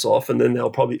worse off, and then they'll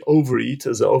probably overeat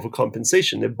as an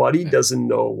overcompensation. Their body doesn't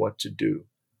know what to do.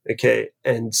 Okay.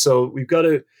 And so we've got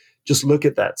to just look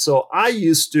at that. So I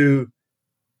used to,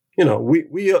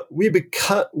 we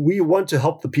want to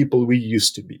help the people we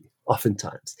used to be.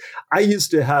 Oftentimes, I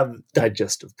used to have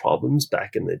digestive problems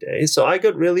back in the day, so I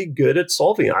got really good at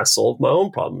solving it. I solved my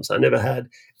own problems. I never had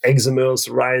eczema or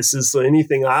psoriasis or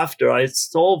anything after I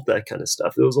solved that kind of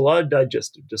stuff. There was a lot of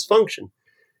digestive dysfunction.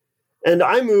 And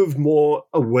I moved more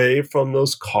away from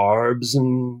those carbs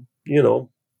and,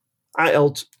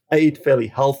 I ate fairly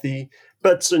healthy,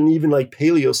 but even like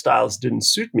paleo styles didn't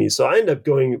suit me. So I ended up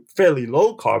going fairly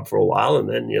low carb for a while. And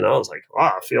then, I was like,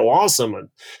 I feel awesome. And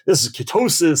this is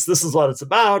ketosis. This is what it's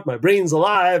about. My brain's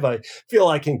alive. I feel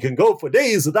I can go for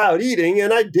days without eating.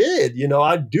 And I did,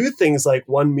 I'd do things like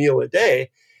one meal a day.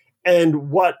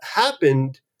 And what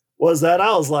happened was that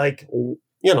I was like,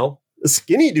 a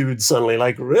skinny dude suddenly,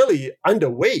 like really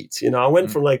underweight. I went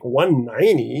from like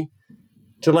 190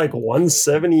 to like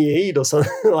 178 or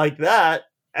something like that.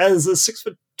 As a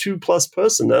 6'2"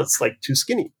 person, that's like too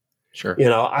skinny. Sure.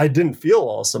 I didn't feel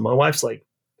awesome. My wife's like,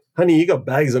 honey, you got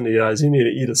bags under your eyes. You need to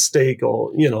eat a steak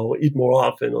or, eat more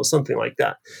often or something like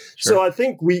that. Sure. So I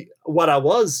think what I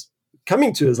was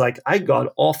coming to is like, I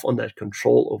got off on that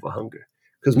control over hunger.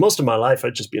 Because most of my life,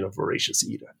 I'd just been a voracious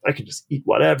eater. I could just eat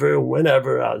whatever,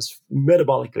 whenever. I was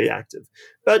metabolically active.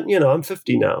 But, I'm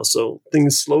 50 now, so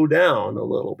things slow down a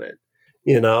little bit,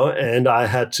 and I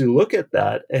had to look at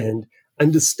that and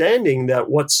understanding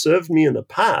that what served me in the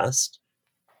past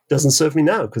doesn't serve me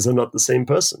now because I'm not the same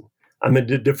person. I'm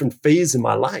in a different phase in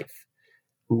my life.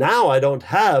 Now I don't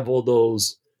have all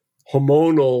those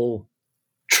hormonal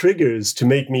triggers to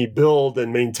make me build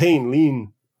and maintain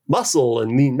lean muscle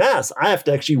and lean mass. I have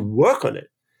to actually work on it.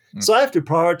 So I have to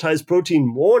prioritize protein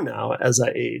more now as I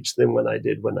age than when I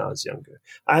did when I was younger.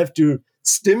 I have to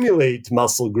stimulate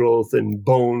muscle growth and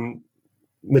bone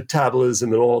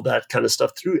metabolism and all that kind of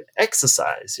stuff through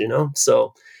exercise,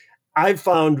 So I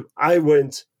found I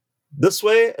went this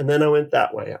way and then I went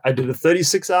that way. I did a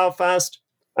 36-hour fast.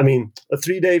 A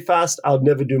 3-day fast. I would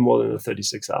never do more than a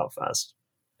 36-hour fast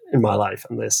in my life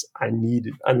unless I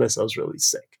was really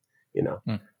sick,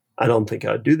 I don't think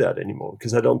I'd do that anymore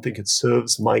because I don't think it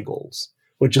serves my goals,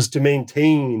 which is to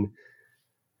maintain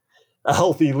a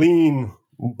healthy, lean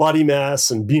body mass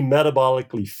and be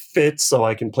metabolically fit so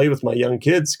I can play with my young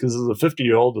kids. Because as a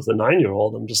 50-year-old with a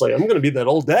 9-year-old, I'm just like, I'm going to be that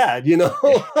old dad,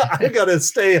 I got to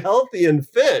stay healthy and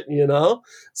fit,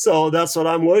 So that's what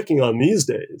I'm working on these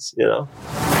days,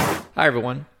 Hi,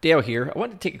 everyone. Dale here. I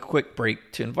wanted to take a quick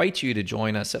break to invite you to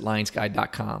join us at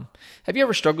lionsguide.com. Have you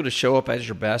ever struggled to show up as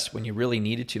your best when you really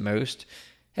needed to most?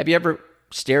 Have you ever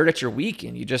stared at your week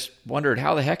and you just wondered,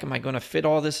 how the heck am I going to fit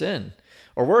all this in?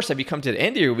 Or worse, have you come to the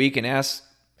end of your week and asked,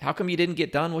 how come you didn't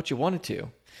get done what you wanted to?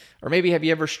 Or maybe have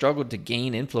you ever struggled to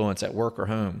gain influence at work or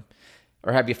home?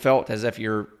 Or have you felt as if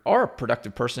you are a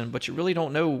productive person, but you really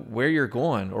don't know where you're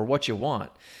going or what you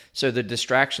want? So the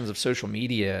distractions of social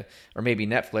media or maybe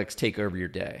Netflix take over your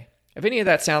day. If any of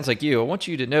that sounds like you, I want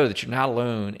you to know that you're not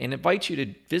alone and invite you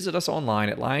to visit us online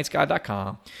at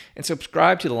lionsguide.com and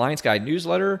subscribe to the Lions Guide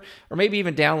newsletter or maybe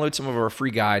even download some of our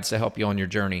free guides to help you on your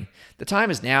journey. The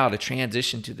time is now to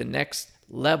transition to the next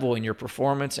level in your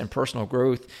performance and personal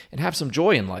growth and have some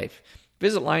joy in life.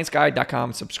 Visit lionsguide.com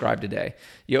and subscribe today.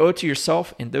 You owe it to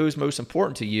yourself and those most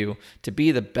important to you to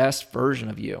be the best version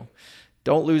of you.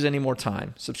 Don't lose any more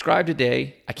time. Subscribe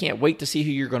today. I can't wait to see who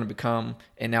you're going to become.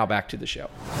 And now back to the show.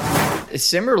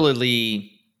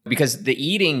 Similarly, because the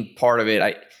eating part of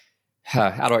it,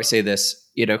 how do I say this?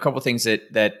 A couple of things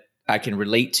that I can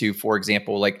relate to. For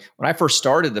example, like when I first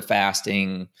started the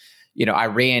fasting, I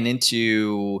ran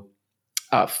into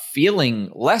feeling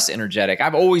less energetic.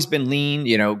 I've always been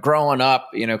lean, growing up,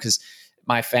 because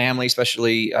my family,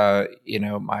 especially, on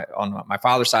my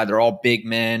father's side, they're all big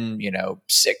men,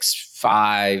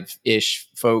 6'5" ish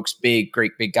folks,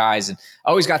 great big guys. And I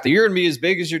always got you're going to be as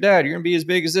big as your dad. You're going to be as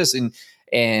big as this.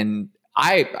 And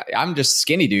I'm just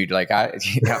skinny dude. Like I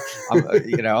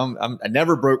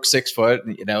never broke 6 foot,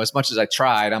 as much as I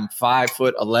tried. I'm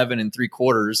 5'11"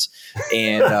 3/4.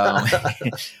 And,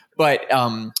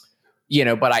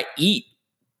 but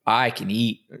I can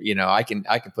eat, I can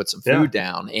put some food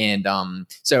down. And,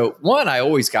 so one, I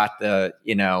always got the,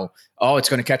 it's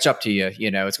going to catch up to you,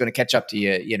 it's going to catch up to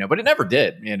you, but it never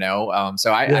did,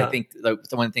 so I think the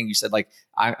one thing you said, like,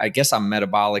 I guess I'm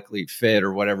metabolically fit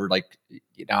or whatever, like,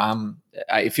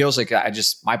 it feels like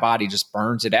my body just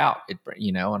burns it out, and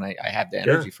I have the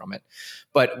energy from it.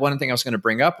 But one thing I was going to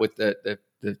bring up with the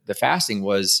fasting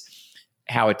was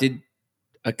how it did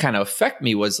kind of affect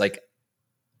me was like,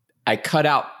 I cut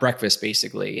out breakfast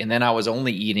basically. And then I was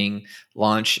only eating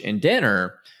lunch and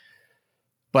dinner,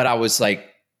 but I was like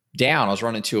down, I was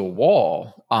running to a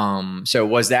wall. So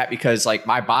was that because like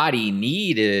my body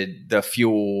needed the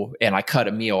fuel and I cut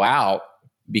a meal out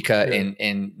because,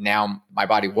 and now my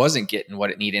body wasn't getting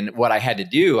what it needed. And what I had to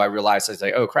do, I realized I was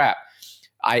like, oh crap,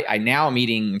 I now am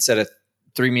eating instead of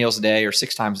 3 meals a day or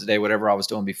 6 times a day, whatever I was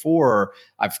doing before,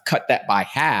 I've cut that by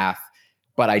half.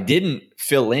 But I didn't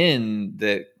fill in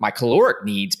my caloric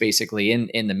needs basically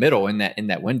in the middle in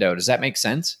that window. Does that make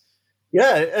sense?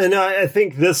 Yeah, and I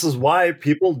think this is why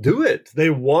people do it. They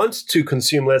want to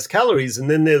consume less calories, and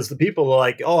then there's the people who are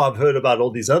like, "Oh, I've heard about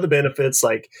all these other benefits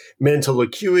like mental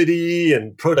acuity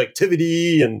and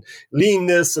productivity and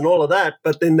leanness and all of that,"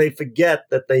 but then they forget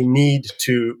that they need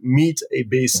to meet a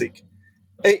basic.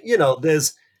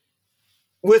 There's.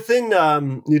 Within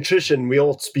nutrition, we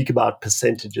all speak about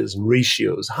percentages and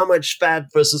ratios, how much fat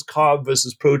versus carb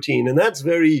versus protein. And that's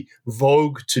very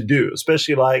vogue to do,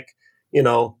 especially like,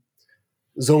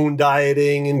 zone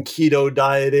dieting and keto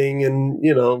dieting and,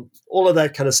 all of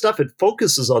that kind of stuff. It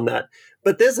focuses on that.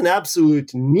 But there's an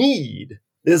absolute need.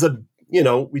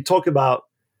 We talk about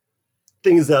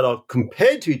things that are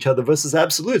compared to each other versus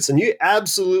absolutes. And you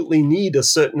absolutely need a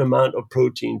certain amount of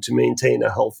protein to maintain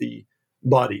a healthy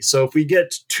body. So if we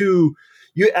get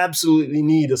you absolutely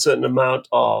need a certain amount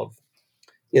of,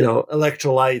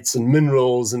 electrolytes and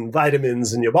minerals and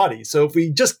vitamins in your body. So if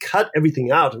we just cut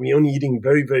everything out and we're only eating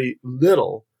very, very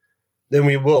little, then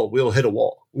we'll hit a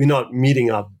wall. We're not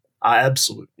meeting our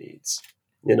absolute needs,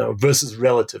 versus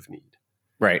relative need.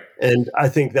 Right. And I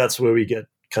think that's where we get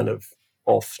kind of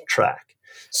off track.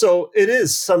 So it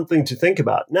is something to think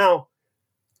about. Now,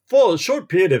 for a short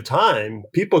period of time,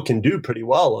 people can do pretty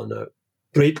well on a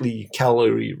greatly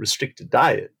calorie restricted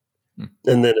diet.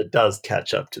 And then it does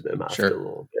catch up to them after a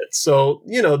little bit. So,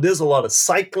 there's a lot of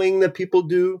cycling that people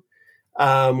do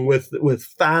with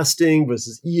fasting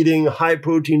versus eating, high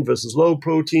protein versus low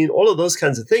protein, all of those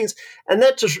kinds of things. And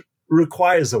that just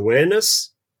requires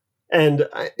awareness and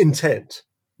intent,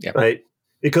 right?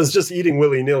 Because just eating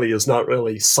willy-nilly is not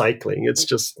really cycling. It's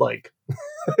just like,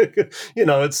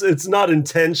 it's not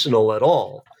intentional at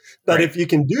all. But if you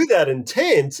can do that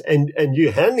intent and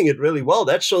you're handling it really well,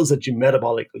 that shows that you're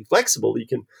metabolically flexible. You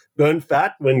can burn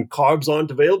fat when carbs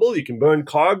aren't available. You can burn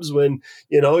carbs when,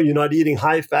 you're not eating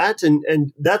high fat.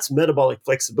 And that's metabolic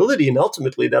flexibility. And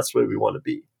ultimately, that's where we want to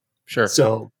be. Sure.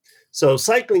 So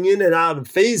cycling in and out of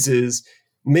phases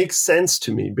makes sense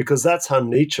to me because that's how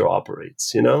nature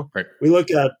operates, Right. We look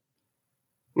at,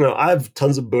 I have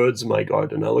tons of birds in my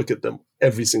garden. I look at them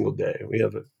every single day. We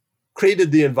have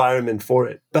created the environment for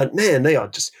it. But man, they are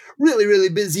just really, really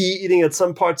busy eating at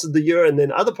some parts of the year. And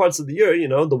then other parts of the year,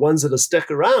 the ones that are stuck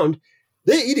around,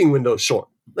 their eating window's short.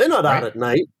 They're not out at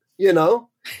night,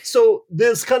 So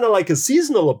there's kind of like a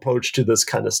seasonal approach to this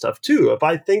kind of stuff too. If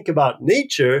I think about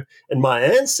nature and my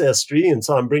ancestry, and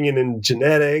so I'm bringing in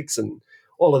genetics and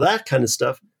all of that kind of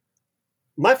stuff,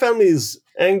 my family is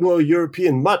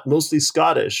Anglo-European mutt, mostly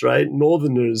Scottish, right?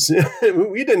 Northerners.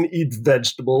 We didn't eat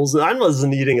vegetables. I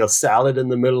wasn't eating a salad in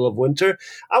the middle of winter.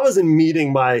 I wasn't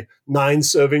eating my 9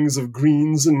 servings of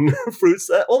greens and fruits.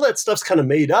 All that stuff's kind of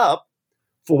made up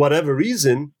for whatever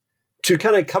reason to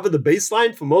kind of cover the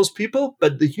baseline for most people.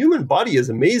 But the human body is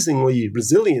amazingly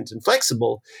resilient and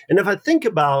flexible. And if I think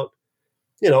about,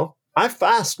 I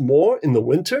fast more in the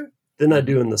winter than I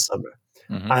do in the summer.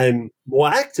 Mm-hmm. I'm more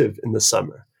active in the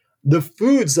summer. The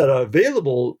foods that are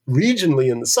available regionally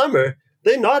in the summer,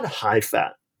 they're not high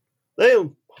fat. They're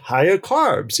higher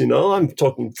carbs, I'm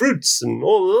talking fruits and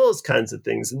all of those kinds of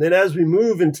things. And then as we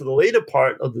move into the later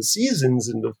part of the seasons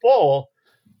in the fall,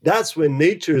 that's when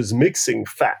nature is mixing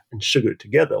fat and sugar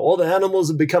together. All the animals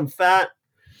have become fat,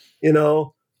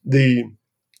 the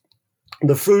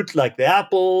the fruit like the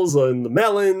apples and the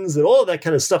melons and all of that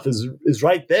kind of stuff is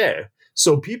right there.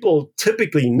 So people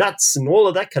typically nuts and all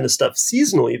of that kind of stuff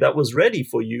seasonally that was ready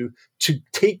for you to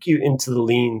take you into the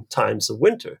lean times of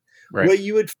winter. Right. Where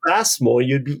you would fast more,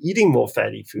 you'd be eating more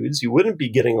fatty foods. You wouldn't be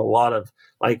getting a lot of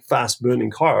like fast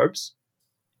burning carbs.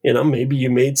 Maybe you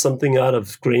made something out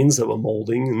of grains that were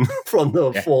molding from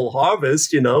the full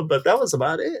harvest, but that was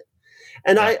about it.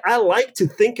 And I like to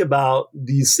think about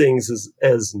these things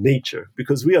as nature,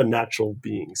 because we are natural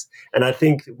beings. And I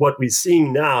think what we're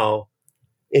seeing now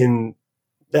in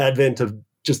the advent of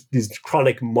just these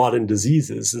chronic modern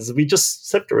diseases is we just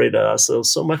separated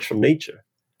ourselves so much from nature.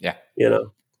 Yeah.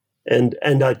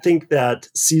 And I think that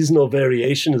seasonal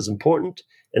variation is important,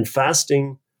 and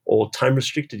fasting or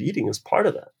time-restricted eating is part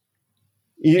of that.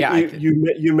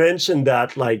 You mentioned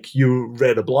that, like, you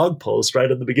read a blog post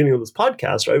right at the beginning of this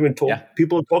podcast, right? When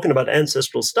people are talking about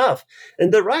ancestral stuff,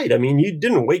 and they're right. I mean, you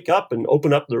didn't wake up and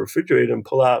open up the refrigerator and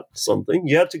pull out something.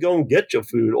 You had to go and get your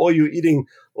food, or you're eating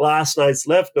last night's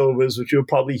leftovers, which you're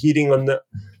probably heating on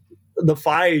the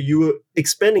fire. You were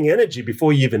expending energy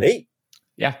before you even ate.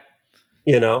 Yeah.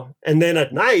 And then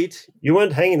at night, you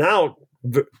went hanging out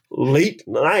late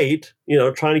night,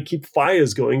 trying to keep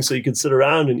fires going so you could sit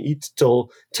around and eat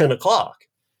till 10 o'clock.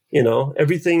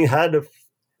 Everything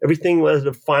was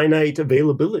a finite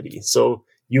availability. So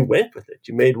you went with it.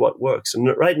 You made what works. And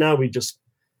right now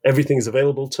everything's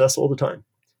available to us all the time,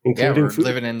 including food.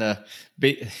 We're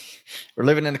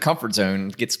living in the comfort zone.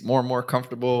 It gets more and more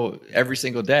comfortable every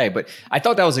single day. But I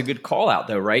thought that was a good call out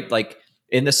though, right? Like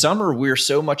in the summer, we're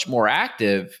so much more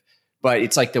active, but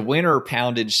it's like the winter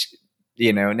poundage,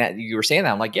 and that, you were saying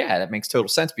that, I'm like, yeah, that makes total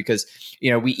sense, because,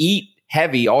 we eat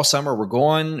heavy all summer.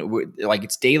 Like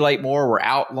it's daylight more, we're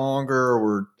out longer,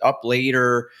 we're up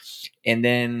later. And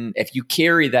then if you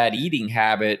carry that eating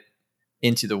habit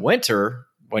into the winter,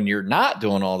 when you're not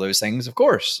doing all those things, of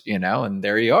course, and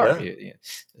there you are. Yeah.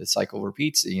 The cycle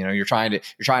repeats. You're trying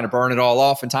to burn it all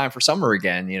off in time for summer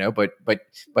again.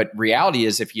 But reality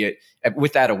is, if you,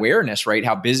 with that awareness, right,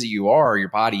 how busy you are, your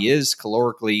body is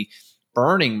calorically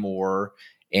burning more,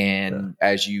 and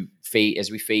as we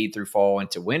fade through fall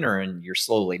into winter, and you're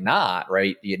slowly not,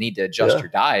 right, you need to adjust your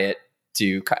diet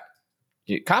to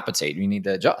compensate. You need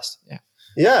to adjust.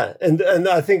 Yeah, and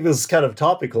I think this is kind of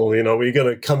topical. We're going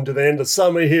to come to the end of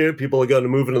summer here. People are going to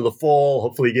move into the fall,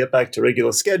 hopefully get back to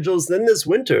regular schedules. Then there's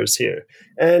winters here.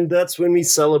 And that's when we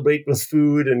celebrate with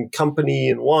food and company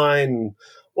and wine and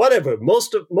whatever.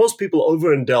 Most people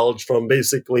overindulge from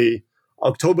basically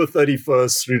October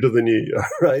 31st through to the new year,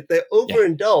 right? They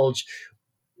overindulge,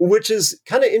 which is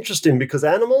kind of interesting, because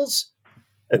animals,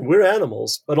 and we're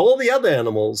animals, but all the other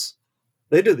animals,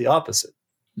 they do the opposite.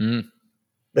 Mm.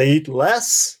 They eat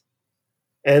less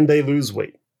and they lose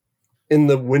weight in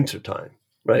the wintertime,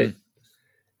 right? Mm.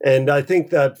 And I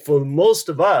think that for most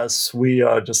of us, we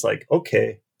are just like,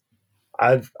 okay,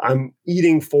 I'm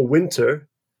eating for winter,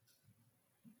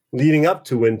 leading up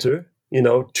to winter,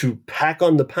 to pack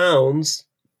on the pounds,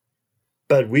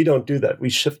 but we don't do that. We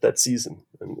shift that season,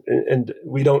 and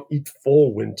we don't eat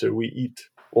for winter. We eat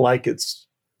like it's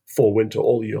for winter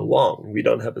all year long. We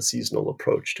don't have a seasonal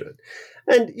approach to it.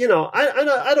 And,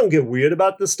 I don't get weird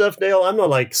about this stuff, Dale. I'm not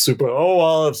like super,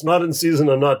 it's not in season,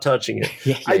 I'm not touching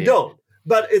it. I don't.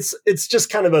 But it's just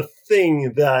kind of a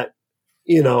thing that,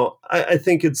 I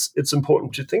think it's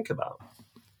important to think about.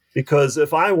 Because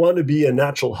if I want to be a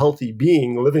natural, healthy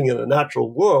being living in a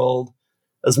natural world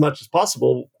as much as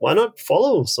possible, why not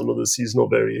follow some of the seasonal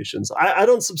variations? I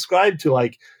don't subscribe to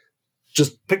like,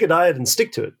 just pick a diet and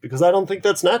stick to it, because I don't think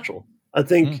that's natural. I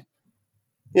think,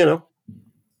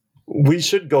 we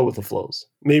should go with the flows.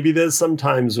 Maybe there's some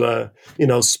times where,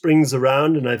 spring's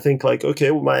around and I think like,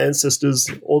 okay, well, my ancestors,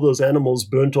 all those animals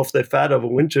burnt off their fat over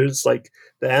winter. It's like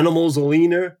the animals are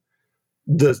leaner.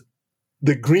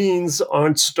 The greens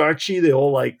aren't starchy. They're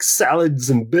all like salads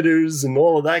and bitters and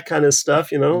all of that kind of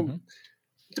stuff, Mm-hmm.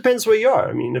 It depends where you are.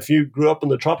 I mean, if you grew up in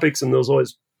the tropics and there was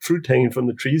always fruit hanging from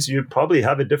the trees, you'd probably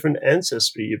have a different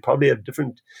ancestry. You'd probably have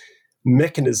different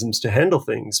mechanisms to handle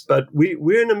things. But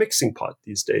we're in a mixing pot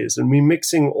these days, and we're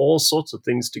mixing all sorts of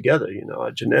things together.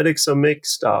 Our genetics are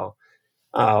mixed. Our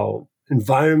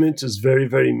environment is very,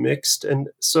 very mixed. And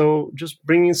so just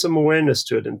bringing some awareness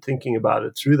to it and thinking about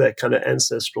it through that kind of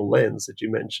ancestral lens that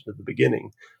you mentioned at the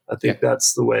beginning, I think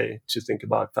that's the way to think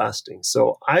about fasting.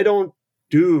 So I don't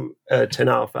do a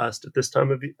 10-hour fast at this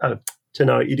time of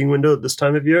 10-hour eating window at this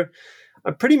time of year.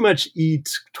 I pretty much eat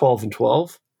 12 and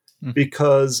 12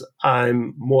 because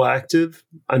I'm more active.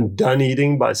 I'm done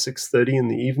eating by 6:30 in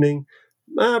the evening.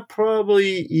 I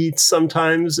probably eat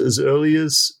sometimes as early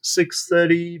as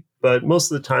 6:30, but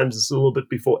most of the times it's a little bit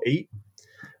before 8.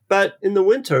 But in the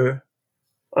winter,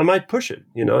 I might push it.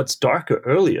 It's darker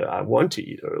earlier. I want to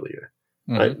eat earlier.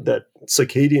 That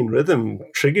circadian rhythm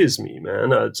triggers me,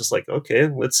 man. I just like, okay,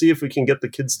 let's see if we can get the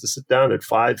kids to sit down at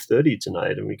 5:30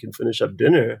 tonight and we can finish up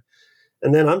dinner.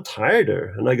 And then I'm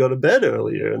tireder and I go to bed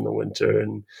earlier in the winter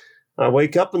and I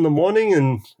wake up in the morning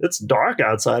and it's dark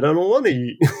outside. I don't want to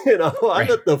eat. I'm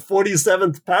at the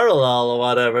 47th parallel or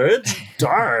whatever. It's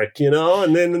dark,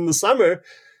 and then in the summer,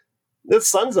 the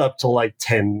sun's up till like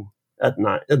 10 at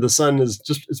night. And the sun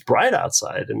it's bright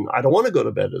outside and I don't want to go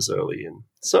to bed as early. And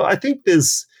so I think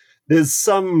there's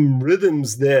some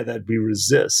rhythms there that we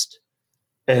resist.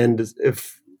 And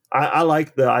if I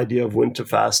like the idea of winter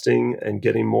fasting and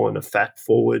getting more in a fat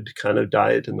forward kind of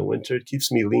diet in the winter. It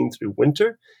keeps me lean through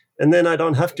winter. And then I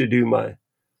don't have to do my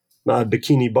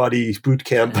bikini body boot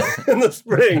camp in the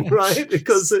spring, right?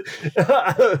 Because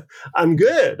I'm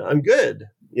good,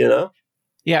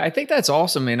 Yeah, I think that's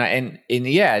awesome, and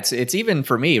yeah, it's even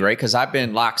for me, right? Because I've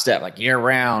been lockstep like year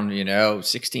round,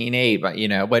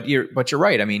 16/8, but you're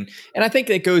right. I mean, and I think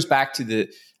that goes back to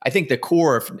the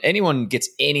core. If anyone gets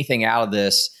anything out of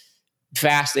this,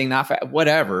 fasting, not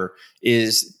whatever,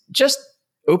 is just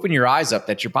open your eyes up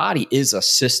that your body is a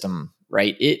system,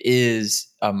 right? It is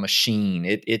a machine.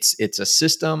 It's a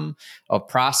system of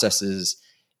processes.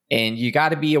 And you got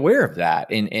to be aware of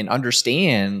that and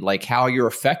understand like how you're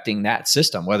affecting that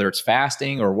system, whether it's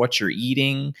fasting or what you're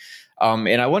eating.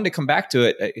 And I wanted to come back to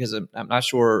it because I'm not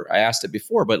sure I asked it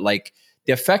before, but like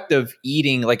the effect of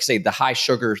eating, like say the high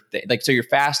sugar thing, like, so you're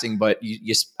fasting, but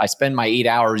I spend my 8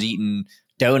 hours eating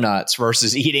donuts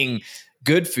versus eating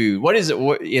good food. What is it?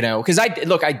 Cause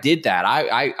I did that.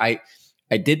 I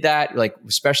did that, like,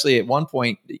 especially at one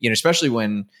point, especially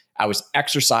when I was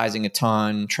exercising a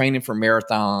ton, training for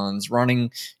marathons,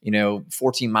 running,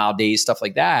 14-mile days, stuff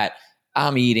like that.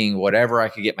 I'm eating whatever I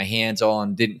could get my hands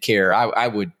on, didn't care. I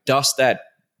would dust that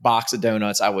box of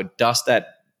donuts. I would dust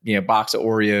that, box of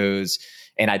Oreos,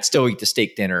 and I'd still eat the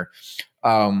steak dinner.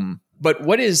 But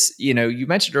what is, you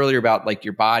mentioned earlier about like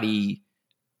your body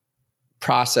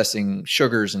processing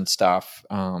sugars and stuff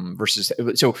versus,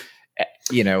 so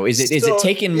is it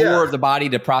taking more of the body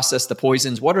to process the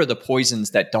poisons? What are the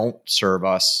poisons that don't serve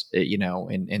us,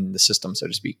 in the system, so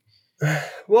to speak?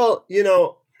 Well,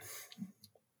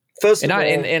 first of all,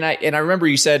 I remember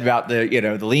you said about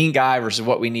the lean guy versus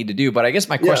what we need to do, but I guess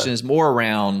my question is more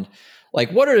around like,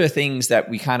 what are the things that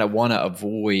we kind of want to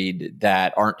avoid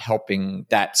that aren't helping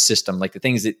that system? Like the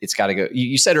things that it's got to go.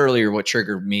 You said earlier, what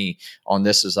triggered me on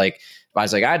this is like, I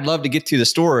was like, I'd love to get to the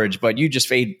storage, but you just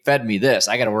fed me this.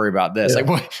 I got to worry about this. Yeah.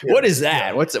 Like, what is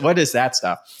that? Yeah. What is that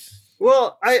stuff?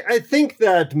 Well, I think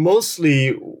that mostly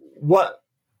what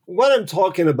I'm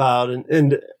talking about,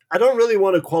 and I don't really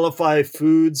want to qualify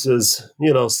foods as,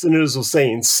 sinners or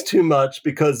saints too much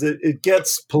because it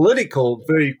gets political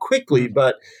very quickly.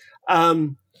 But,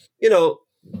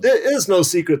 there is no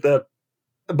secret that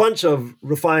a bunch of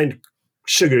refined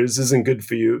sugars isn't good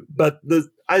for you. But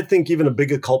I think even a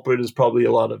bigger culprit is probably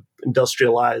a lot of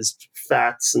industrialized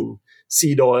fats and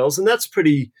seed oils. And that's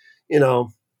pretty,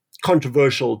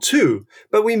 controversial too.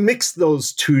 But we mix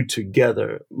those two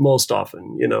together most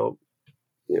often,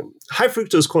 High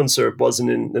fructose corn syrup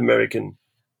wasn't in the American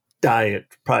diet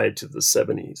prior to the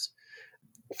 70s.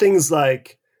 Things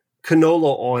like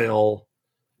canola oil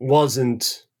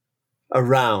wasn't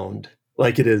around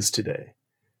like it is today.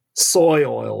 Soy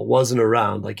oil wasn't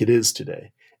around like it is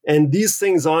today. And these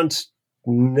things aren't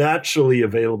naturally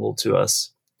available to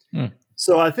us.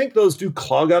 So I think those do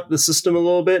clog up the system a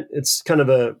little bit. It's kind of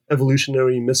a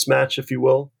evolutionary mismatch, if you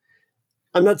will.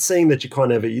 I'm not saying that you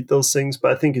can't ever eat those things,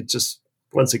 but I think it's just,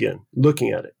 once again, looking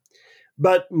at it.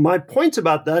 But my point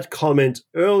about that comment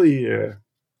earlier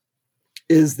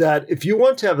is that if you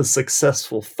want to have a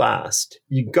successful fast,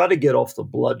 you got to get off the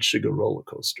blood sugar roller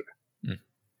coaster.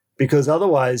 Because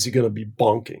otherwise you're going to be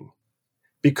bonking.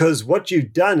 Because what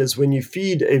you've done is when you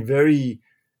feed a very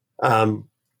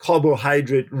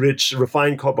carbohydrate-rich,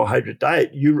 refined carbohydrate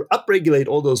diet, you upregulate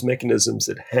all those mechanisms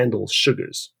that handle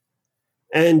sugars.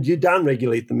 And you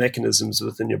downregulate the mechanisms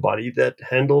within your body that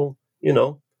handle,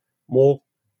 more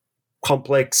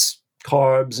complex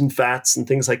carbs and fats and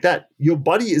things like that. Your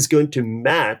body is going to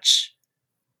match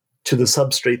to the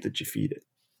substrate that you feed it.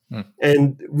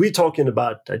 And we're talking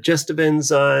about digestive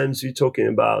enzymes. We're talking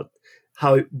about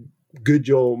how good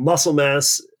your muscle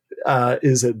mass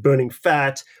is at burning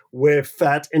fat, where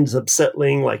fat ends up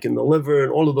settling, like in the liver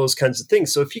and all of those kinds of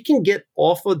things. So if you can get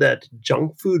off of that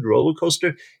junk food roller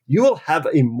coaster, you will have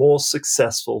a more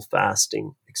successful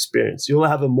fasting experience. You'll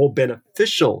have a more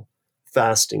beneficial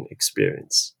fasting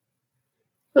experience.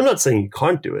 I'm not saying you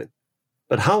can't do it,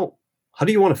 but how how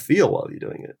do you want to feel while you're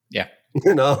doing it? Yeah.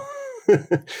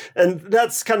 And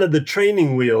that's kind of the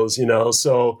training wheels,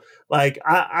 So like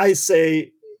I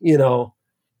say,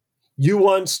 you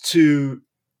want to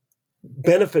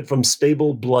benefit from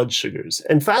stable blood sugars,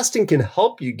 and fasting can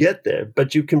help you get there,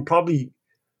 but you can probably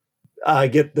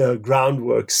get the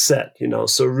groundwork set,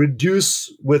 so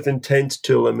reduce with intent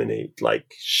to eliminate,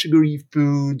 like sugary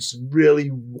foods, really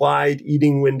wide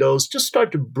eating windows, just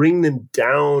start to bring them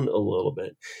down a little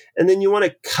bit. And then you want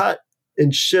to cut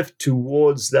and shift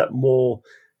towards that more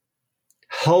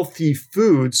healthy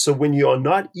food. So when you are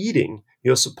not eating,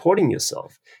 you're supporting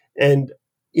yourself. And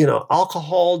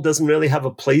alcohol doesn't really have a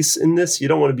place in this. You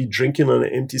don't want to be drinking on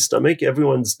an empty stomach.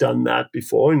 Everyone's done that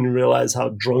before, and you realize how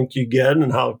drunk you get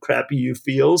and how crappy you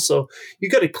feel. So you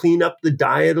got to clean up the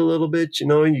diet a little bit,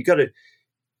 and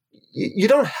you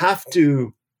don't have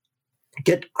to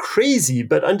get crazy,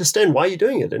 but understand why you're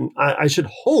doing it. And I should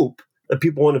hope that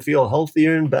people want to feel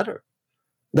healthier and better.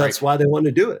 That's why they want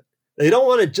to do it. They don't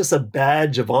want it just a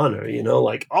badge of honor,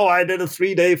 like, oh, I did a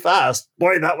 3-day fast.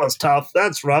 Boy, that was tough.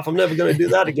 That's rough. I'm never going to do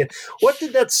that again. What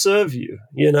did that serve you,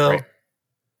 Right.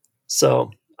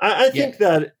 So I think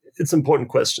that it's important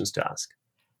questions to ask.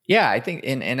 Yeah, I think,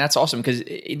 and that's awesome, because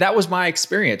that was my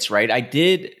experience, right? I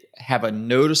did have a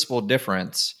noticeable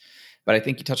difference, but I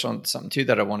think you touched on something too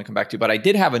that I want to come back to. But I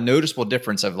did have a noticeable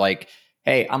difference of like,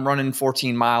 hey, I'm running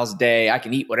 14 miles a day. I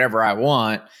can eat whatever I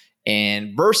want.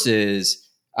 And versus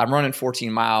I'm running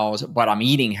 14 miles, but I'm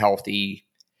eating healthy,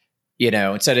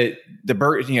 instead of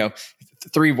the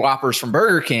 3 Whoppers from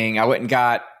Burger King, I went and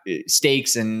got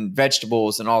steaks and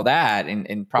vegetables and all that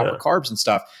and proper carbs and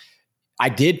stuff. I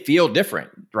did feel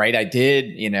different, right? I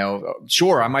did,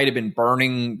 sure, I might have been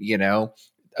burning,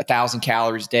 1,000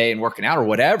 calories a day and working out or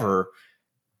whatever,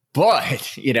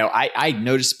 but, I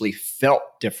noticeably felt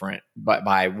different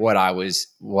by what I was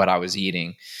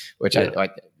eating, which I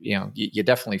you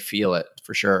definitely feel it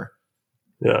for sure.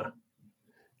 Yeah.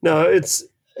 No,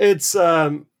 it's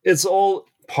all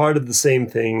part of the same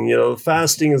thing.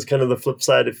 Fasting is kind of the flip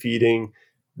side of feeding,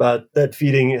 but that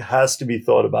feeding has to be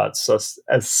thought about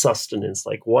as sustenance.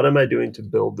 Like, what am I doing to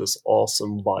build this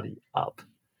awesome body up?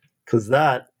 Because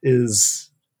that is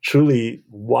truly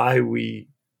why we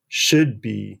should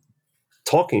be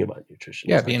talking about nutrition.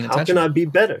 Yeah, being intentional. How can I be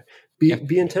better?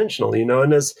 Be intentional,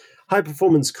 and as high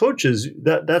performance coaches,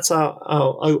 that's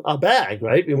our bag,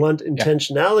 right? We want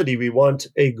intentionality. We want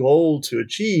a goal to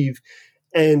achieve.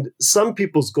 And some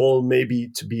people's goal may be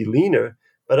to be leaner,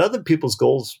 but other people's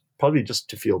goals probably just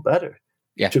to feel better,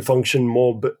 to function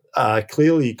more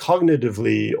clearly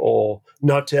cognitively, or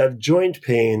not to have joint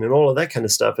pain and all of that kind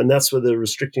of stuff. And that's where the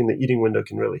restricting the eating window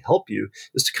can really help you,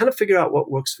 is to kind of figure out what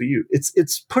works for you.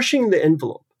 It's pushing the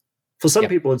envelope. For some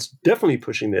people, it's definitely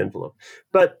pushing the envelope.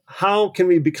 But how can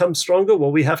we become stronger?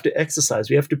 Well, we have to exercise.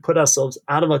 We have to put ourselves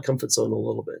out of our comfort zone a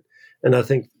little bit. And I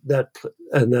think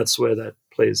that's where that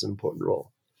plays an important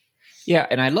role. Yeah.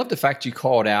 And I love the fact you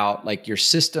called out like your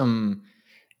system,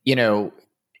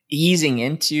 easing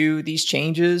into these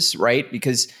changes, right?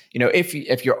 Because,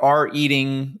 if you are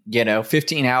eating,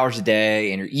 15 hours a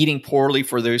day and you're eating poorly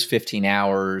for those 15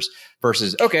 hours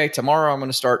versus, okay, tomorrow I'm going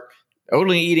to start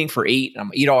only eating for 8, I'm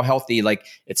gonna eat all healthy. Like,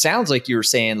 it sounds like you were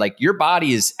saying like your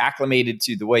body is acclimated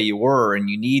to the way you were and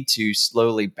you need to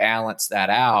slowly balance that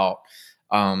out.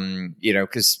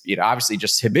 Cause obviously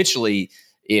just habitually,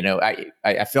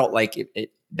 I felt like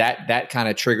that kind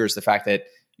of triggers the fact that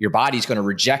your body's going to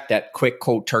reject that quick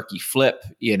cold turkey flip,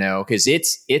 cause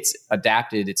it's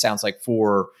adapted. It sounds like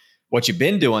for what you've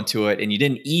been doing to it, and you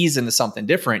didn't ease into something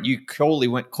different. You totally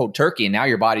went cold turkey, and now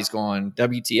your body's going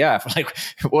WTF? Like,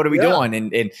 what are we doing?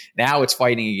 And now it's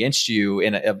fighting against you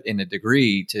in a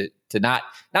degree to not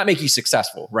make you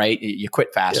successful, right? You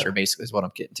quit faster, basically, is what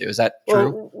I'm getting to. Is that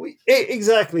true? Well,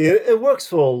 exactly. It works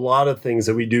for a lot of things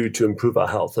that we do to improve our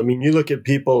health. I mean, you look at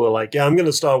people who are like, I'm going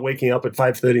to start waking up at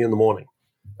 5:30 in the morning.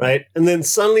 Right. And then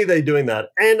suddenly they're doing that.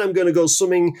 And I'm going to go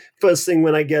swimming first thing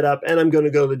when I get up, and I'm going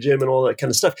to go to the gym and all that kind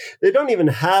of stuff. They don't even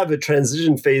have a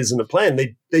transition phase in a plan.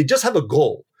 They just have a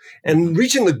goal. And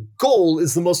reaching the goal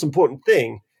is the most important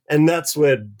thing. And that's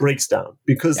where it breaks down,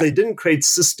 because they didn't create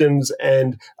systems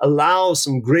and allow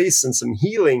some grace and some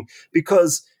healing.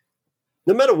 Because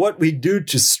no matter what we do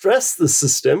to stress the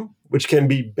system, which can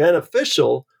be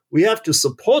beneficial, we have to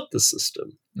support the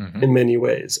system. Mm-hmm. In many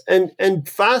ways. And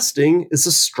fasting is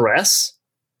a stress,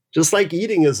 just like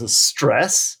eating is a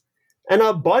stress. And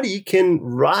our body can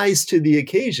rise to the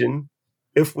occasion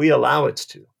if we allow it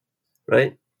to,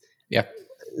 right? Yeah.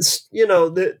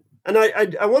 And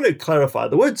I want to clarify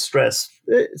the word stress.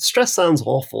 Stress sounds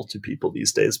awful to people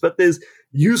these days, but there's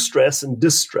eustress and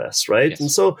distress, right? Yes. And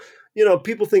so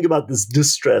people think about this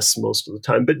distress most of the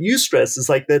time, but eustress is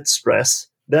like that stress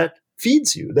that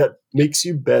feeds you, that makes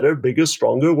you better, bigger,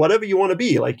 stronger, whatever you want to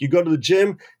be. Like you go to the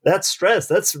gym, that's stress,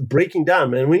 that's breaking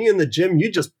down, man. When you're in the gym, you're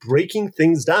just breaking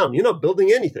things down. You're not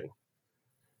building anything.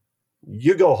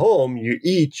 You go home, you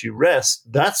eat, you rest.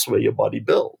 That's where your body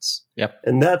builds. Yep.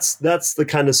 And that's the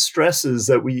kind of stresses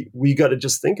that we got to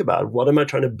just think about. What am I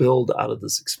trying to build out of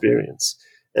this experience?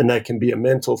 And that can be a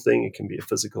mental thing. It can be a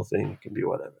physical thing. It can be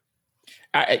whatever.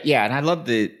 Yeah. And I love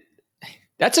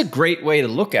that's a great way to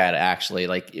look at it, actually.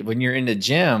 Like when you're in the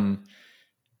gym,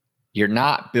 you're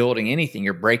not building anything.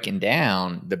 You're breaking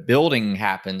down. The building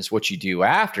happens what you do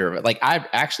after. But like, I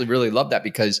actually really love that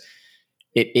because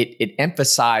it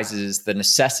emphasizes the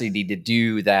necessity to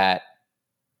do that,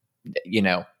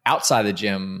 outside the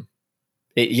gym.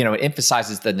 It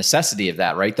emphasizes the necessity of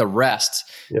that, right? The rest,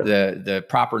 the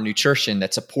proper nutrition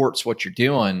that supports what you're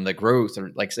doing, the growth,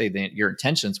 or like say your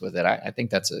intentions with it. I think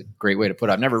that's a great way to put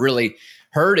it. I've never really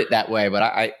heard it that way, but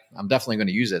I'm definitely going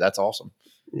to use it. That's awesome.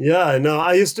 Yeah, I know.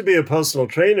 I used to be a personal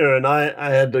trainer, and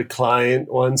I had a client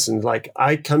once, and like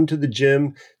I come to the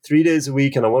gym 3 days a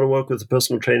week, and I want to work with a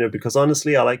personal trainer because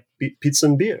honestly, I like pizza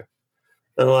and beer.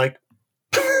 And I'm like,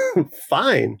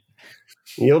 fine.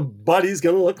 Your body's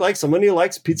going to look like someone who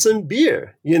likes pizza and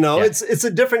beer. It's a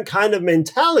different kind of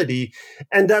mentality.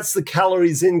 And that's the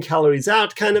calories in, calories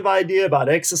out kind of idea about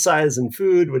exercise and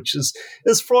food, which is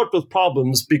fraught with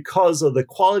problems because of the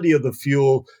quality of the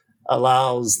fuel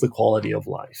allows the quality of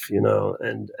life,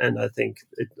 and I think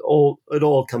it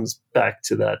all comes back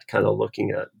to that kind of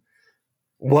looking at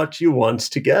what you want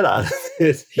to get out of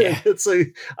it. Yeah.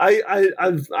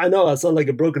 I know I sound like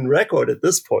a broken record at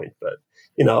this point, but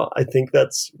I think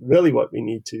that's really what we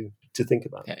need to think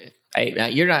about.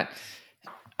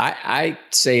 I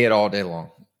say it all day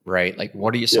long, right? Like,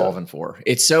 what are you solving for?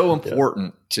 It's so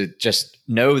important to just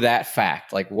know that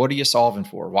fact. Like, what are you solving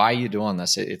for? Why are you doing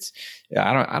this?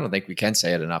 I don't think we can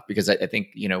say it enough because I think,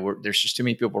 there's just too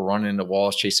many people running into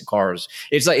walls, chasing cars.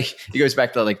 It's like, it goes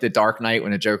back to like the Dark Knight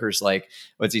when the Joker's like,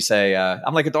 what's he say?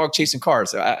 I'm like a dog chasing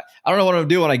cars. So I don't know what I'm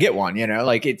doing when I get one,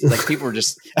 like it's like people are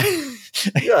just,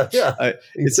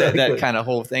 it's that kind of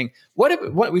whole thing.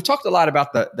 What we've talked a lot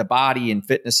about the body and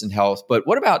fitness and health, but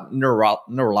what about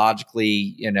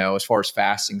neurologically, as far as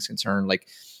fasting is concerned, like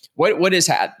what is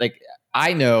that? Like,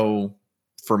 I know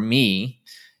for me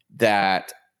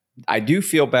that I do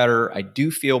feel better. I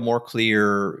do feel more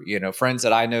clear. Friends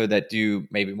that I know that do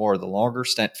maybe more of the longer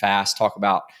stint fast talk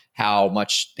about how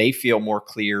much they feel more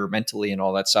clear mentally and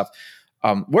all that stuff.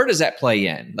 Where does that play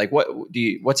in? Like,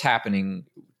 what's happening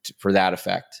for that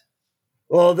effect?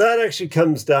 Well, that actually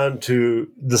comes down to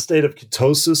the state of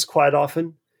ketosis quite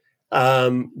often.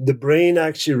 The brain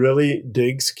actually really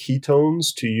digs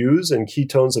ketones to use, and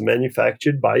ketones are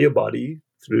manufactured by your body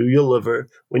through your liver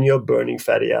when you're burning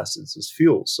fatty acids as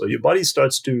fuel. So your body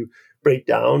starts to break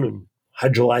down and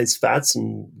hydrolyze fats,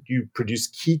 and you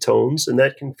produce ketones, and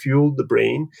that can fuel the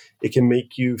brain. It can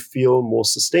make you feel more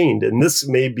sustained. And this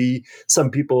may be,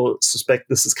 some people suspect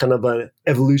this is kind of an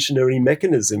evolutionary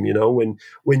mechanism,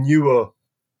 when you were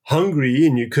hungry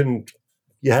and you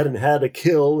hadn't had a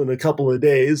kill in a couple of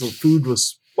days, or food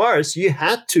was sparse, you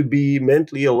had to be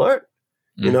mentally alert.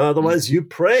 Otherwise you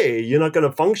pray, you're not going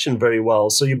to function very well.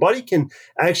 So your body can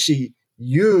actually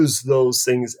use those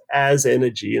things as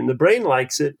energy, and the brain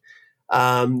likes it.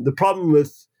 The problem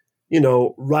with,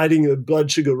 riding a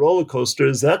blood sugar roller coaster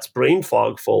is that's brain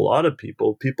fog for a lot of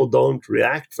people. People don't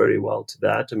react very well to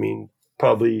that. I mean,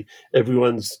 probably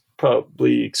everyone's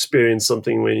experienced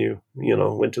something when you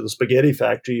went to the spaghetti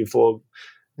factory for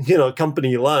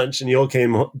company lunch, and you all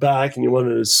came back and you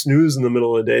wanted to snooze in the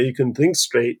middle of the day. You couldn't think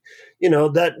straight.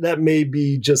 That may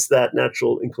be just that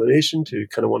natural inclination to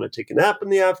kind of want to take a nap in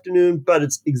the afternoon, but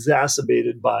it's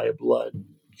exacerbated by a blood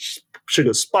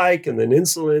sugar spike, and then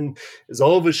insulin is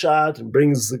overshot and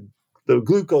brings the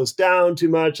glucose down too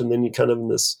much. And then you're kind of in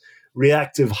this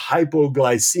reactive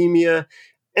hypoglycemia.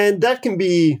 And that can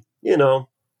be,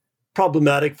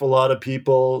 problematic for a lot of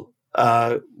people.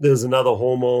 There's another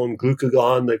hormone,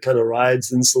 glucagon, that kind of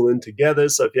rides insulin together.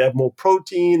 So if you have more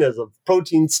protein as a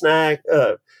protein snack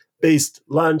based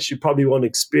lunch, you probably won't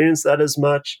experience that as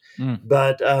much.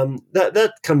 But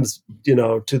that comes,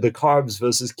 to the carbs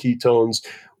versus ketones.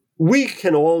 We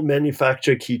can all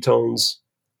manufacture ketones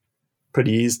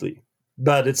pretty easily,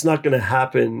 but it's not going to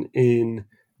happen in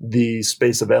the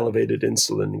space of elevated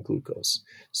insulin and glucose.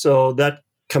 So that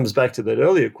comes back to that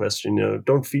earlier question,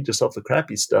 don't feed yourself the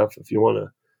crappy stuff if you want to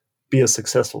be a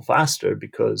successful faster,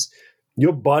 because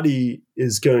your body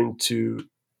is going to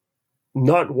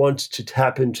not want to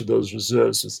tap into those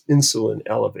reserves with insulin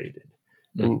elevated.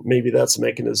 And maybe that's a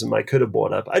mechanism I could have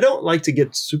brought up. I don't like to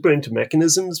get super into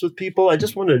mechanisms with people. I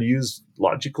just wanted to use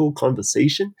logical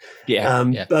conversation.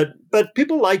 But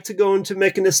people like to go into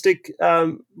mechanistic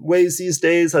ways these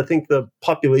days. I think the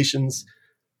population's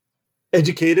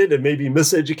educated and maybe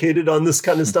miseducated on this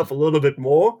kind of stuff a little bit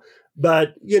more.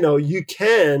 But, you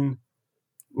can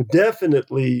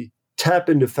definitely tap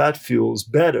into fat fuels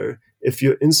better if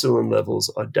your insulin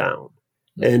levels are down.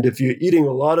 And if you're eating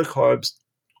a lot of carbs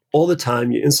all the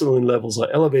time, your insulin levels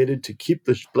are elevated to keep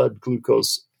the blood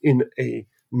glucose in a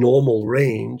normal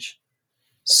range.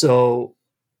 So,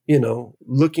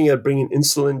 looking at bringing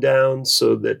insulin down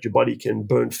so that your body can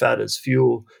burn fat as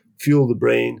fuel the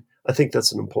brain, I think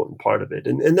that's an important part of it.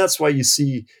 And that's why you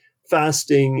see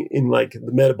fasting in like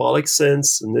the metabolic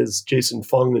sense. And there's Jason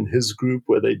Fung and his group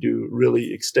where they do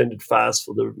really extended fast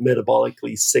for the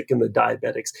metabolically sick and the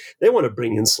diabetics. They want to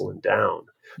bring insulin down.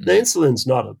 The insulin's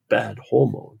not a bad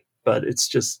hormone, but it's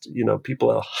just,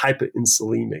 people are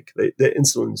hyperinsulinic. Their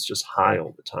insulin's just high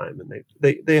all the time, and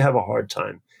they have a hard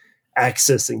time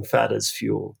accessing fat as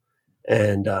fuel.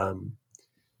 And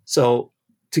so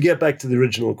to get back to the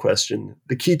original question,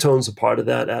 the ketones are part of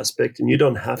that aspect, and you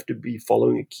don't have to be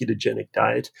following a ketogenic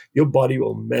diet. Your body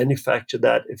will manufacture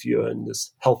that if you're in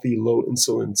this healthy, low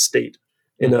insulin state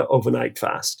in an overnight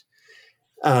fast.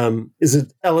 Is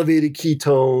it elevated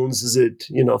ketones? Is it,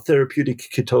 therapeutic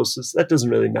ketosis? That doesn't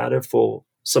really matter for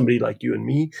somebody like you and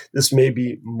me. This may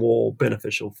be more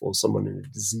beneficial for someone in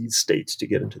a disease state to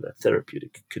get into that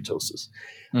therapeutic ketosis.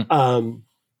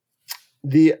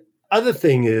 The other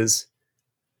thing is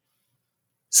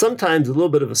sometimes a little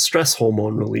bit of a stress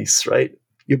hormone release, right?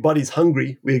 Your body's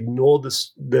hungry. We ignore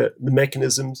the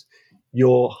mechanisms.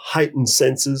 Your heightened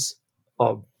senses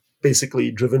are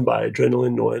basically driven by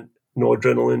adrenaline,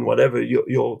 noradrenaline, whatever.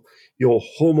 Your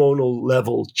hormonal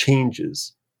level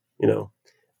changes,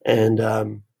 and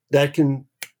that can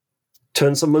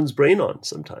turn someone's brain on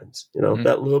sometimes,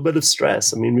 that little bit of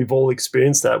stress. I mean, we've all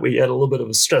experienced that. We had a little bit of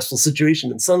a stressful situation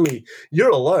and suddenly you're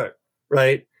alert,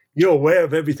 right? You're aware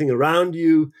of everything around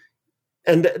you.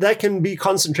 And that can be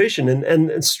concentration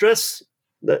and stress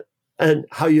and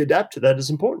how you adapt to that is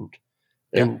important.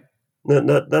 And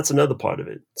that's another part of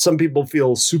it. Some people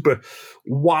feel super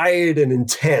wired and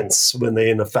intense when they're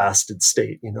in a fasted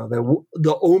state.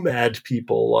 The OMAD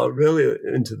people are really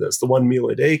into this, the 1 meal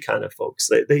a day kind of folks.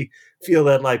 They feel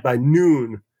that like by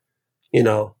noon,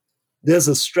 there's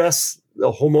a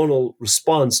hormonal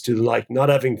response to like not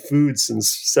having food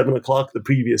since 7 o'clock the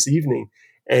previous evening.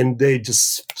 And they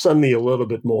just suddenly a little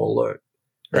bit more alert.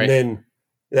 Right. And then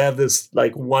they have this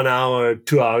like 1 hour,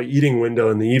 2 hour eating window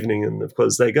in the evening. And of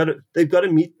course they've got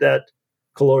to meet that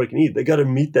caloric need. They got to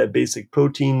meet that basic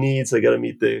protein needs. They got to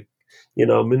meet the,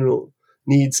 mineral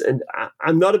needs. And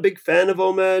I'm not a big fan of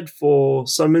OMAD for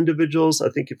some individuals. I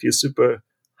think if you're super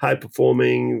high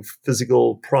performing,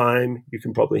 physical prime, you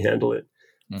can probably handle it.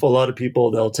 For a lot of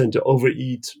people, they'll tend to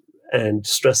overeat and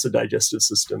stress the digestive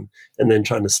system, and then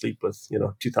trying to sleep with,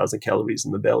 2,000 calories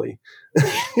in the belly,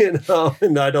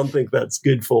 and I don't think that's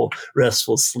good for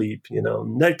restful sleep,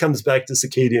 and that comes back to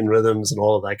circadian rhythms and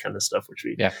all of that kind of stuff, which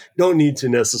we don't need to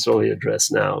necessarily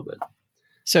address now, but.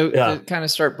 So to kind of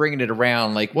start bringing it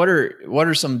around, like what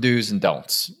are some do's and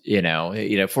don'ts?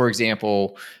 For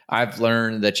example, I've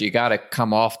learned that you got to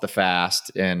come off the fast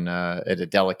in a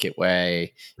delicate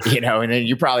way, and then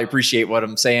you probably appreciate what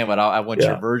I'm saying, but I want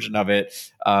your version of it.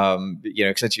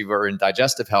 Since you were in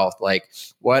digestive health, like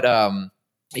what are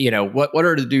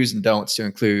the do's and don'ts to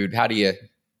include? How do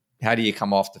you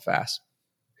come off the fast?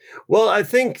 Well, I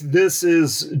think this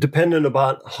is dependent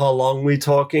about how long we're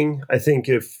talking. I think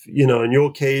if, in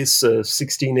your case,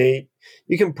 16-8,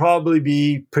 you can probably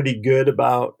be pretty good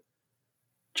about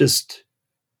just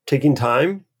taking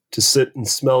time to sit and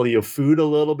smell your food a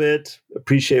little bit,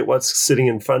 appreciate what's sitting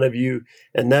in front of you,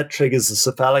 and that triggers the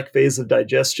cephalic phase of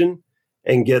digestion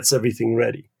and gets everything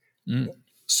ready.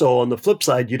 So on the flip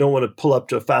side, you don't want to pull up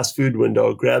to a fast food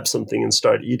window, grab something and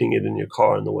start eating it in your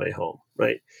car on the way home,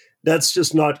 right? That's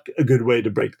just not a good way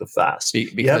to break the fast.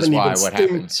 Because why? What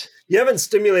happens? You haven't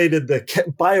stimulated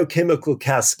the biochemical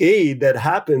cascade that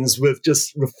happens with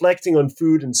just reflecting on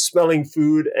food and smelling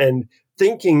food and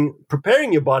thinking.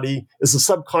 Preparing your body is a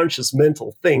subconscious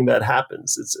mental thing that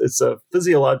happens. It's a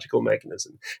physiological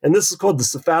mechanism. And this is called the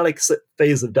cephalic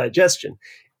phase of digestion.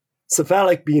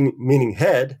 Cephalic meaning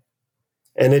head.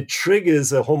 And it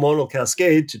triggers a hormonal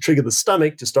cascade to trigger the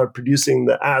stomach to start producing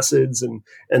the acids and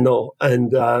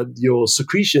your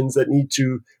secretions that need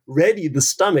to ready the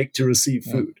stomach to receive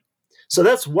food. So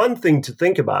that's one thing to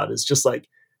think about, is just like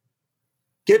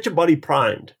get your body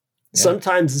primed.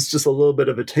 Sometimes it's just a little bit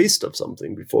of a taste of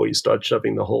something before you start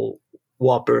shoving the whole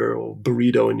Whopper or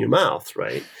burrito in your mouth,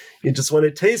 right? You just want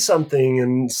to taste something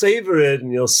and savor it,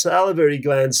 and your salivary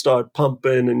glands start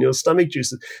pumping and your stomach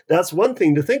juices. That's one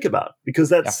thing to think about, because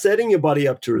that's setting your body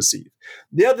up to receive.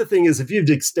 The other thing is, if you've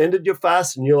extended your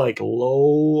fast and you're like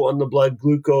low on the blood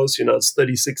glucose, it's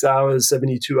 36 hours,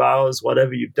 72 hours,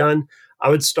 whatever you've done, I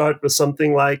would start with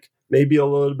something like maybe a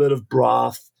little bit of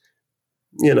broth.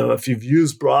 If you've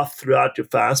used broth throughout your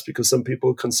fast, because some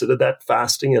people consider that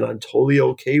fasting, and I'm totally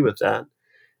okay with that.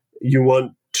 You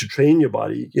want to train your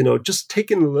body, just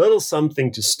taking a little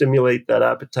something to stimulate that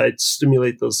appetite,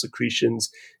 stimulate those secretions.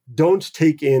 Don't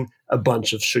take in a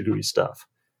bunch of sugary stuff.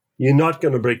 You're not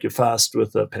going to break your fast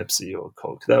with a Pepsi or a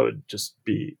Coke. That would just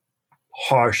be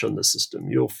harsh on the system.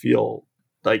 You'll feel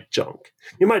like junk.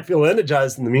 You might feel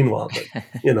energized in the meanwhile, but,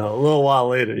 a little while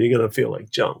later, you're going to feel like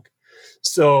junk.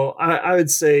 So I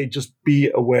would say just be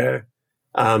aware,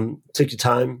 take your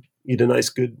time, eat a nice,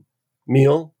 good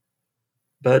meal,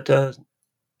 but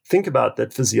think about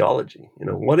that physiology.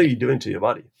 What are you doing to your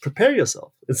body? Prepare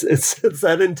yourself. It's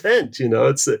that intent,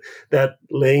 it's that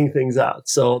laying things out.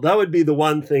 So that would be the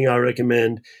one thing I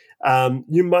recommend.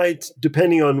 You might,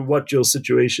 depending on what your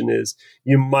situation is,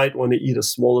 you might want to eat a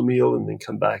smaller meal and then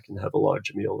come back and have a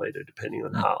larger meal later, depending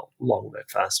on how long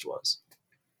that fast was.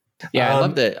 Yeah, I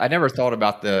love that. I never thought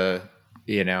about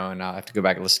and I'll have to go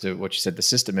back and listen to what you said the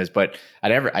system is, but I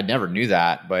never knew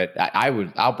that. But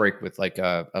I'll break with like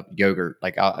a yogurt,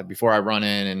 like before I run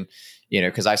in, and,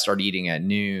 because I start eating at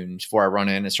noon, before I run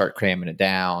in and start cramming it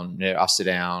down, I'll sit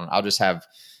down, I'll just have,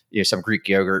 some Greek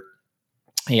yogurt,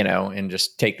 and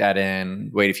just take that in,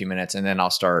 wait a few minutes, and then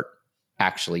I'll start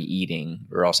actually eating,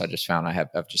 or else I just found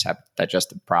I've just had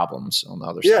digestive problems on the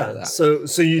other side of that.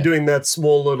 So you're doing that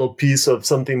small little piece of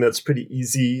something that's pretty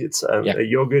easy. It's a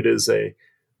yogurt is a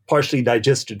partially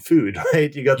digested food,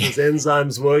 right? You got those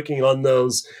enzymes working on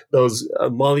those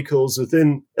molecules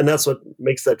within, and that's what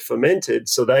makes that fermented.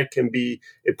 So that can be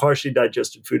a partially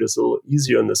digested food. It's a little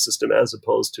easier in the system, as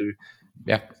opposed to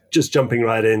just jumping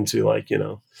right into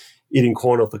eating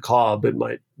corn off the cob. It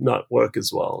might not work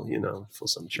as well, for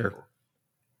some people.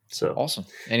 So awesome.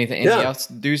 Anything else,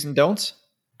 do's and don'ts?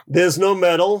 There's no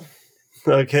medal,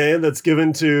 that's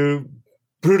given to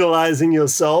brutalizing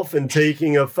yourself and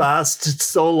taking a fast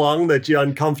so long that you're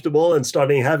uncomfortable and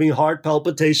starting having heart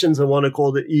palpitations and want to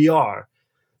call the ER.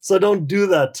 So don't do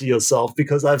that to yourself,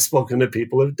 because I've spoken to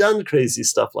people who've done crazy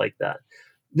stuff like that.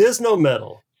 There's no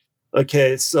medal.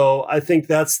 So I think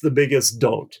that's the biggest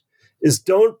don't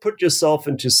put yourself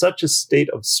into such a state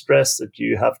of stress that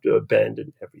you have to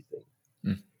abandon everything.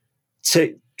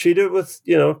 Treat it with,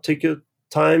 take your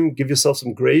time, give yourself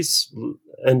some grace,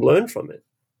 and learn from it.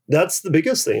 That's the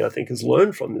biggest thing, I think, is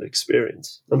learn from the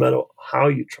experience, no matter how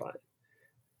you try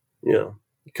it.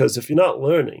 Because if you're not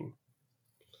learning,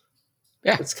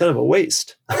 it's kind of a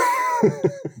waste.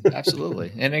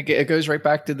 Absolutely. And it goes right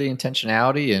back to the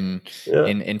intentionality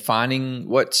and finding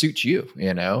what suits you,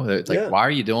 why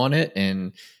are you doing it?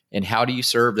 And how do you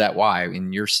serve that why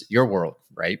in your world,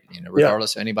 right?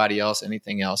 Regardless of anybody else,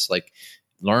 anything else, like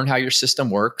learn how your system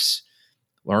works,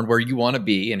 learn where you want to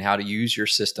be and how to use your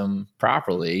system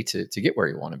properly to get where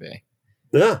you want to be.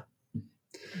 Yeah.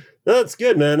 That's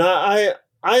good, man. I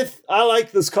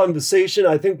like this conversation.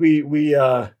 I think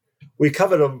we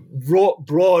covered a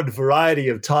broad variety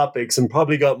of topics and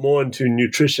probably got more into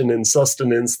nutrition and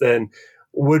sustenance than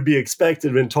would be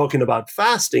expected when talking about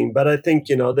fasting. But I think,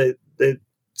 the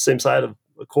same side of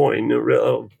a coin,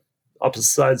 opposite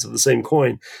sides of the same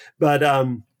coin. But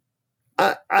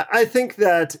I think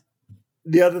that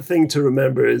the other thing to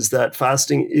remember is that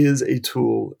fasting is a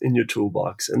tool in your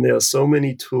toolbox. And there are so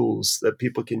many tools that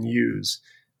people can use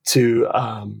to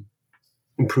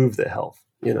improve their health.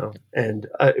 And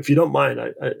if you don't mind,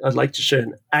 I'd like to share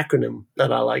an acronym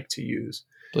that I like to use.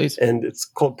 Please. And it's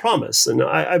called PROMISE. And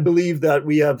I believe that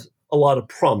we have a lot of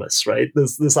promise, right?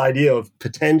 There's this idea of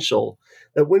potential,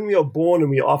 that when we are born and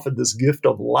we are offered this gift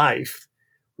of life,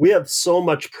 we have so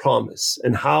much promise,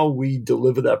 and how we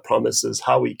deliver that promise is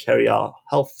how we carry our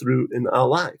health through in our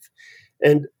life.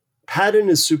 And pattern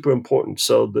is super important.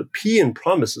 So the P in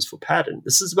promise is for pattern.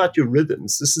 This is about your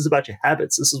rhythms. This is about your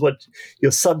habits. This is what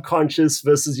your subconscious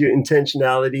versus your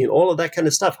intentionality and all of that kind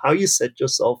of stuff, how you set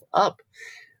yourself up.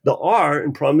 The R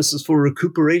in promise is for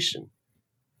recuperation.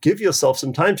 Give yourself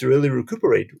some time to really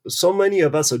recuperate. So many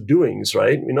of us are doings,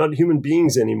 right? We're not human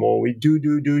beings anymore. We do.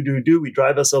 We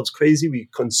drive ourselves crazy. We're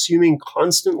consuming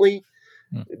constantly.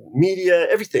 Media,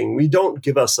 everything. We don't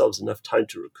give ourselves enough time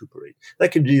to recuperate.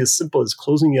 That could be as simple as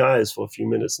closing your eyes for a few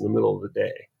minutes in the middle of the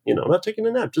day. Not taking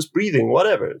a nap, just breathing,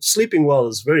 whatever. Sleeping well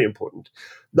is very important.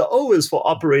 The O is for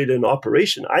operator and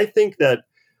operation. I think that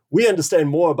we understand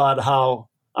more about how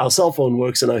our cell phone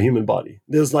works in our human body.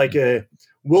 There's like a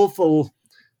willful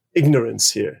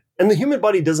ignorance here. And the human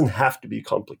body doesn't have to be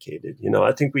complicated.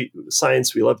 I think we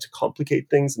love to complicate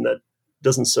things, and that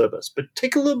doesn't serve us. But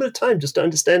take a little bit of time just to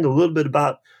understand a little bit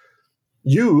about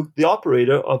you, the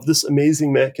operator of this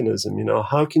amazing mechanism.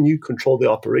 How can you control the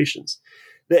operations?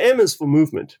 The M is for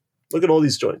movement. Look at all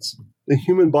these joints. The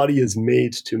human body is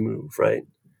made to move, right?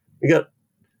 We got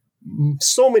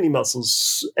so many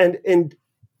muscles, and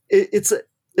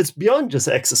it's beyond just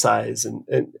exercise,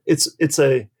 and it's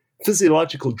a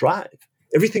physiological drive.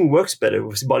 Everything works better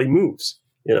if the body moves.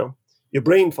 Your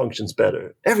brain functions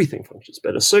better. Everything functions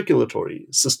better. Circulatory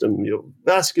system, your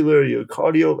vascular, your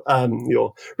cardio,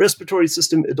 your respiratory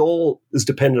system, it all is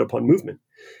dependent upon movement.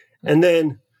 And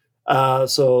then,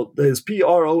 so there's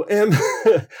PROM.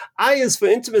 I is for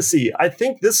intimacy. I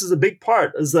think this is a big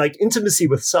part, is like intimacy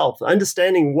with self,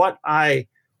 understanding what I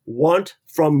want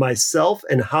from myself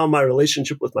and how my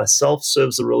relationship with myself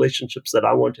serves the relationships that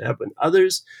I want to have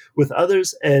with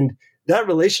others. And that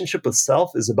relationship with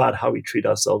self is about how we treat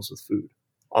ourselves with food,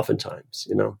 oftentimes,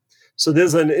 So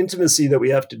there's an intimacy that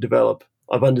we have to develop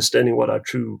of understanding what our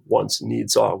true wants and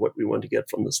needs are, what we want to get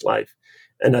from this life.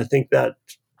 And I think that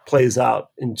plays out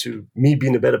into me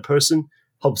being a better person,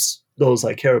 helps those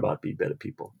I care about be better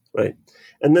people, right?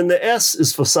 And then the S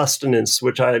is for sustenance,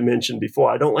 which I mentioned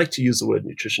before. I don't like to use the word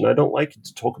nutrition. I don't like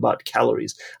to talk about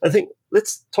calories. I think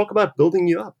let's talk about building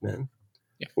you up, man.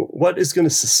 Yeah. What is going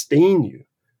to sustain you?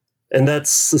 And that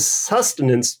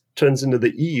sustenance turns into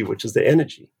the E, which is the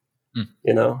energy,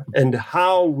 and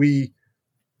how we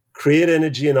create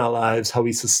energy in our lives, how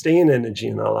we sustain energy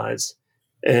in our lives.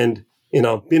 And,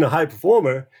 being a high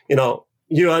performer,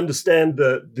 you understand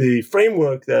the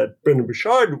framework that Brendon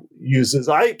Burchard uses.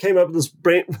 I came up with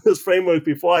this framework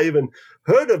before I even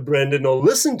heard of Brendon or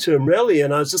listened to him really.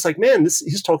 And I was just like, man,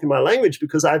 he's talking my language,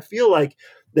 because I feel like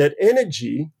that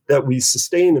energy that we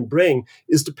sustain and bring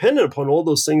is dependent upon all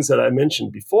those things that I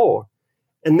mentioned before.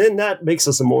 And then that makes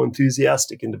us a more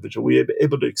enthusiastic individual. We're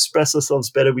able to express ourselves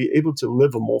better. We're able to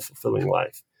live a more fulfilling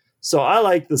life. So I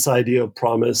like this idea of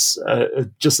promise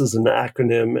just as an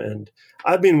acronym. And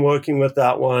I've been working with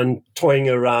that one, toying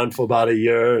around for about a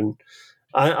year. And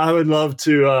I would love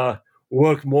to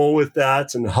work more with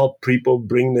that and help people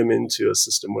bring them into a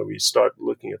system where we start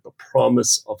looking at the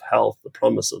promise of health, the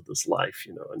promise of this life,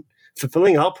 and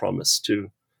fulfilling our promise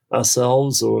to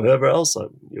ourselves or whoever else,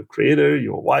 your creator,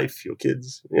 your wife, your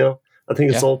kids. I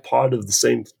think it's all part of the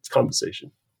same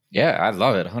conversation. Yeah, I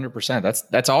love it. 100%.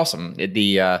 That's awesome.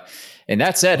 And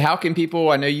that said, how can people,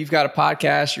 I know you've got a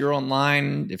podcast, you're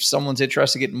online. If someone's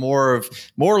interested in getting more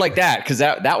like that, because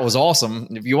that was awesome.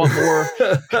 If you want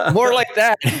more like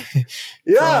that.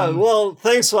 Yeah. Well,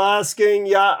 thanks for asking.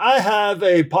 Yeah, I have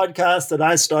a podcast that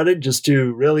I started just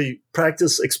to really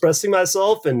practice expressing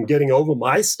myself and getting over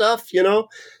my stuff,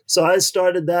 So I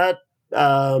started that.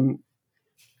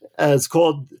 It's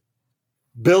called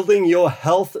Building Your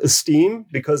Health Esteem,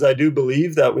 because I do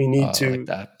believe that we need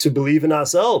to believe in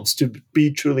ourselves to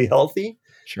be truly healthy.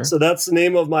 Sure. So that's the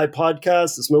name of my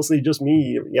podcast. It's mostly just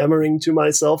me yammering to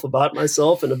myself about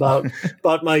myself and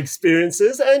about my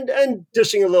experiences and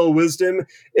dishing a little wisdom.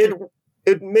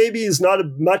 It maybe is not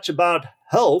much about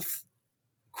health,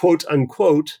 quote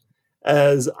unquote,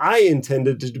 as I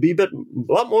intended it to be, but a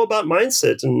lot more about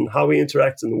mindset and how we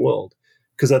interact in the world,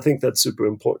 because I think that's super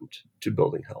important to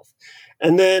building health.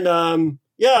 And then, I'm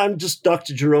just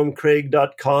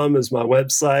drjeromecraig.com is my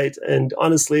website. And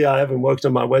honestly, I haven't worked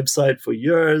on my website for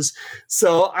years.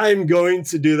 So I'm going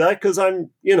to do that because I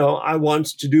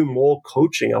want to do more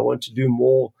coaching. I want to do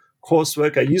more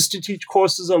coursework. I used to teach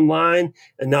courses online,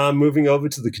 and now I'm moving over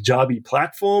to the Kajabi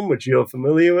platform, which you're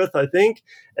familiar with, I think.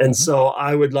 And so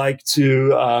I would like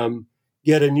to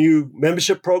get a new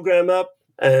membership program up.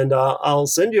 And I'll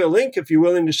send you a link if you're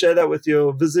willing to share that with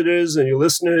your visitors and your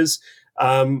listeners.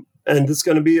 And it's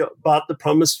going to be about the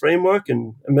Promise Framework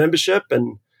and a membership.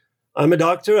 And I'm a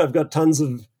doctor. I've got tons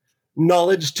of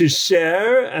knowledge to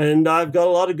share. And I've got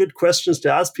a lot of good questions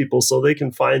to ask people so they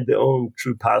can find their own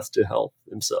true path to health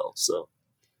themselves. So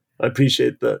I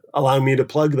appreciate that. Allowing me to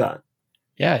plug that.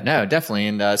 Yeah, no, definitely.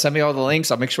 And send me all the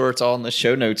links. I'll make sure it's all in the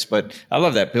show notes. But I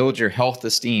love that. Build your health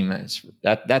esteem.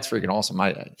 That's freaking awesome.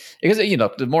 Because,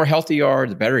 the more healthy you are,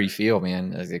 the better you feel,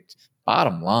 man.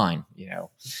 Bottom line,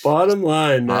 Bottom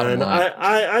line, man.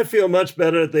 I feel much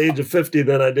better at the age of 50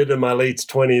 than I did in my late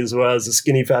 20s, where I was a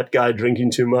skinny fat guy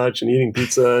drinking too much and eating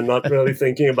pizza and not really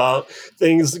thinking about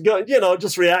things,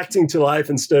 just reacting to life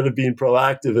instead of being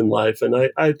proactive in life. And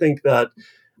I think that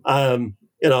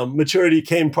maturity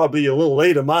came probably a little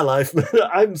late in my life, but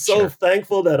I'm so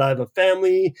thankful that I have a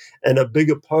family and a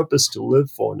bigger purpose to live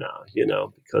for now,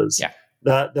 because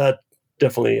that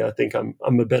definitely, I think I'm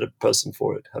a better person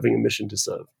for it, having a mission to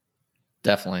serve.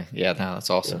 Definitely. Yeah, no,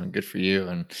 that's awesome. And good for you.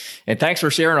 And thanks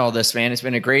for sharing all this, man. It's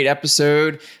been a great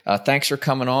episode. Thanks for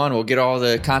coming on. We'll get all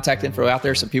the contact info out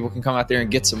there so people can come out there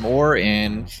and get some more.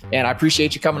 And I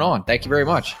appreciate you coming on. Thank you very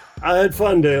much. I had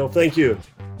fun, Dale. Thank you.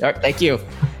 All right, thank you.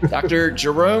 Dr.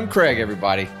 Jerome Craig,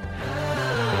 everybody.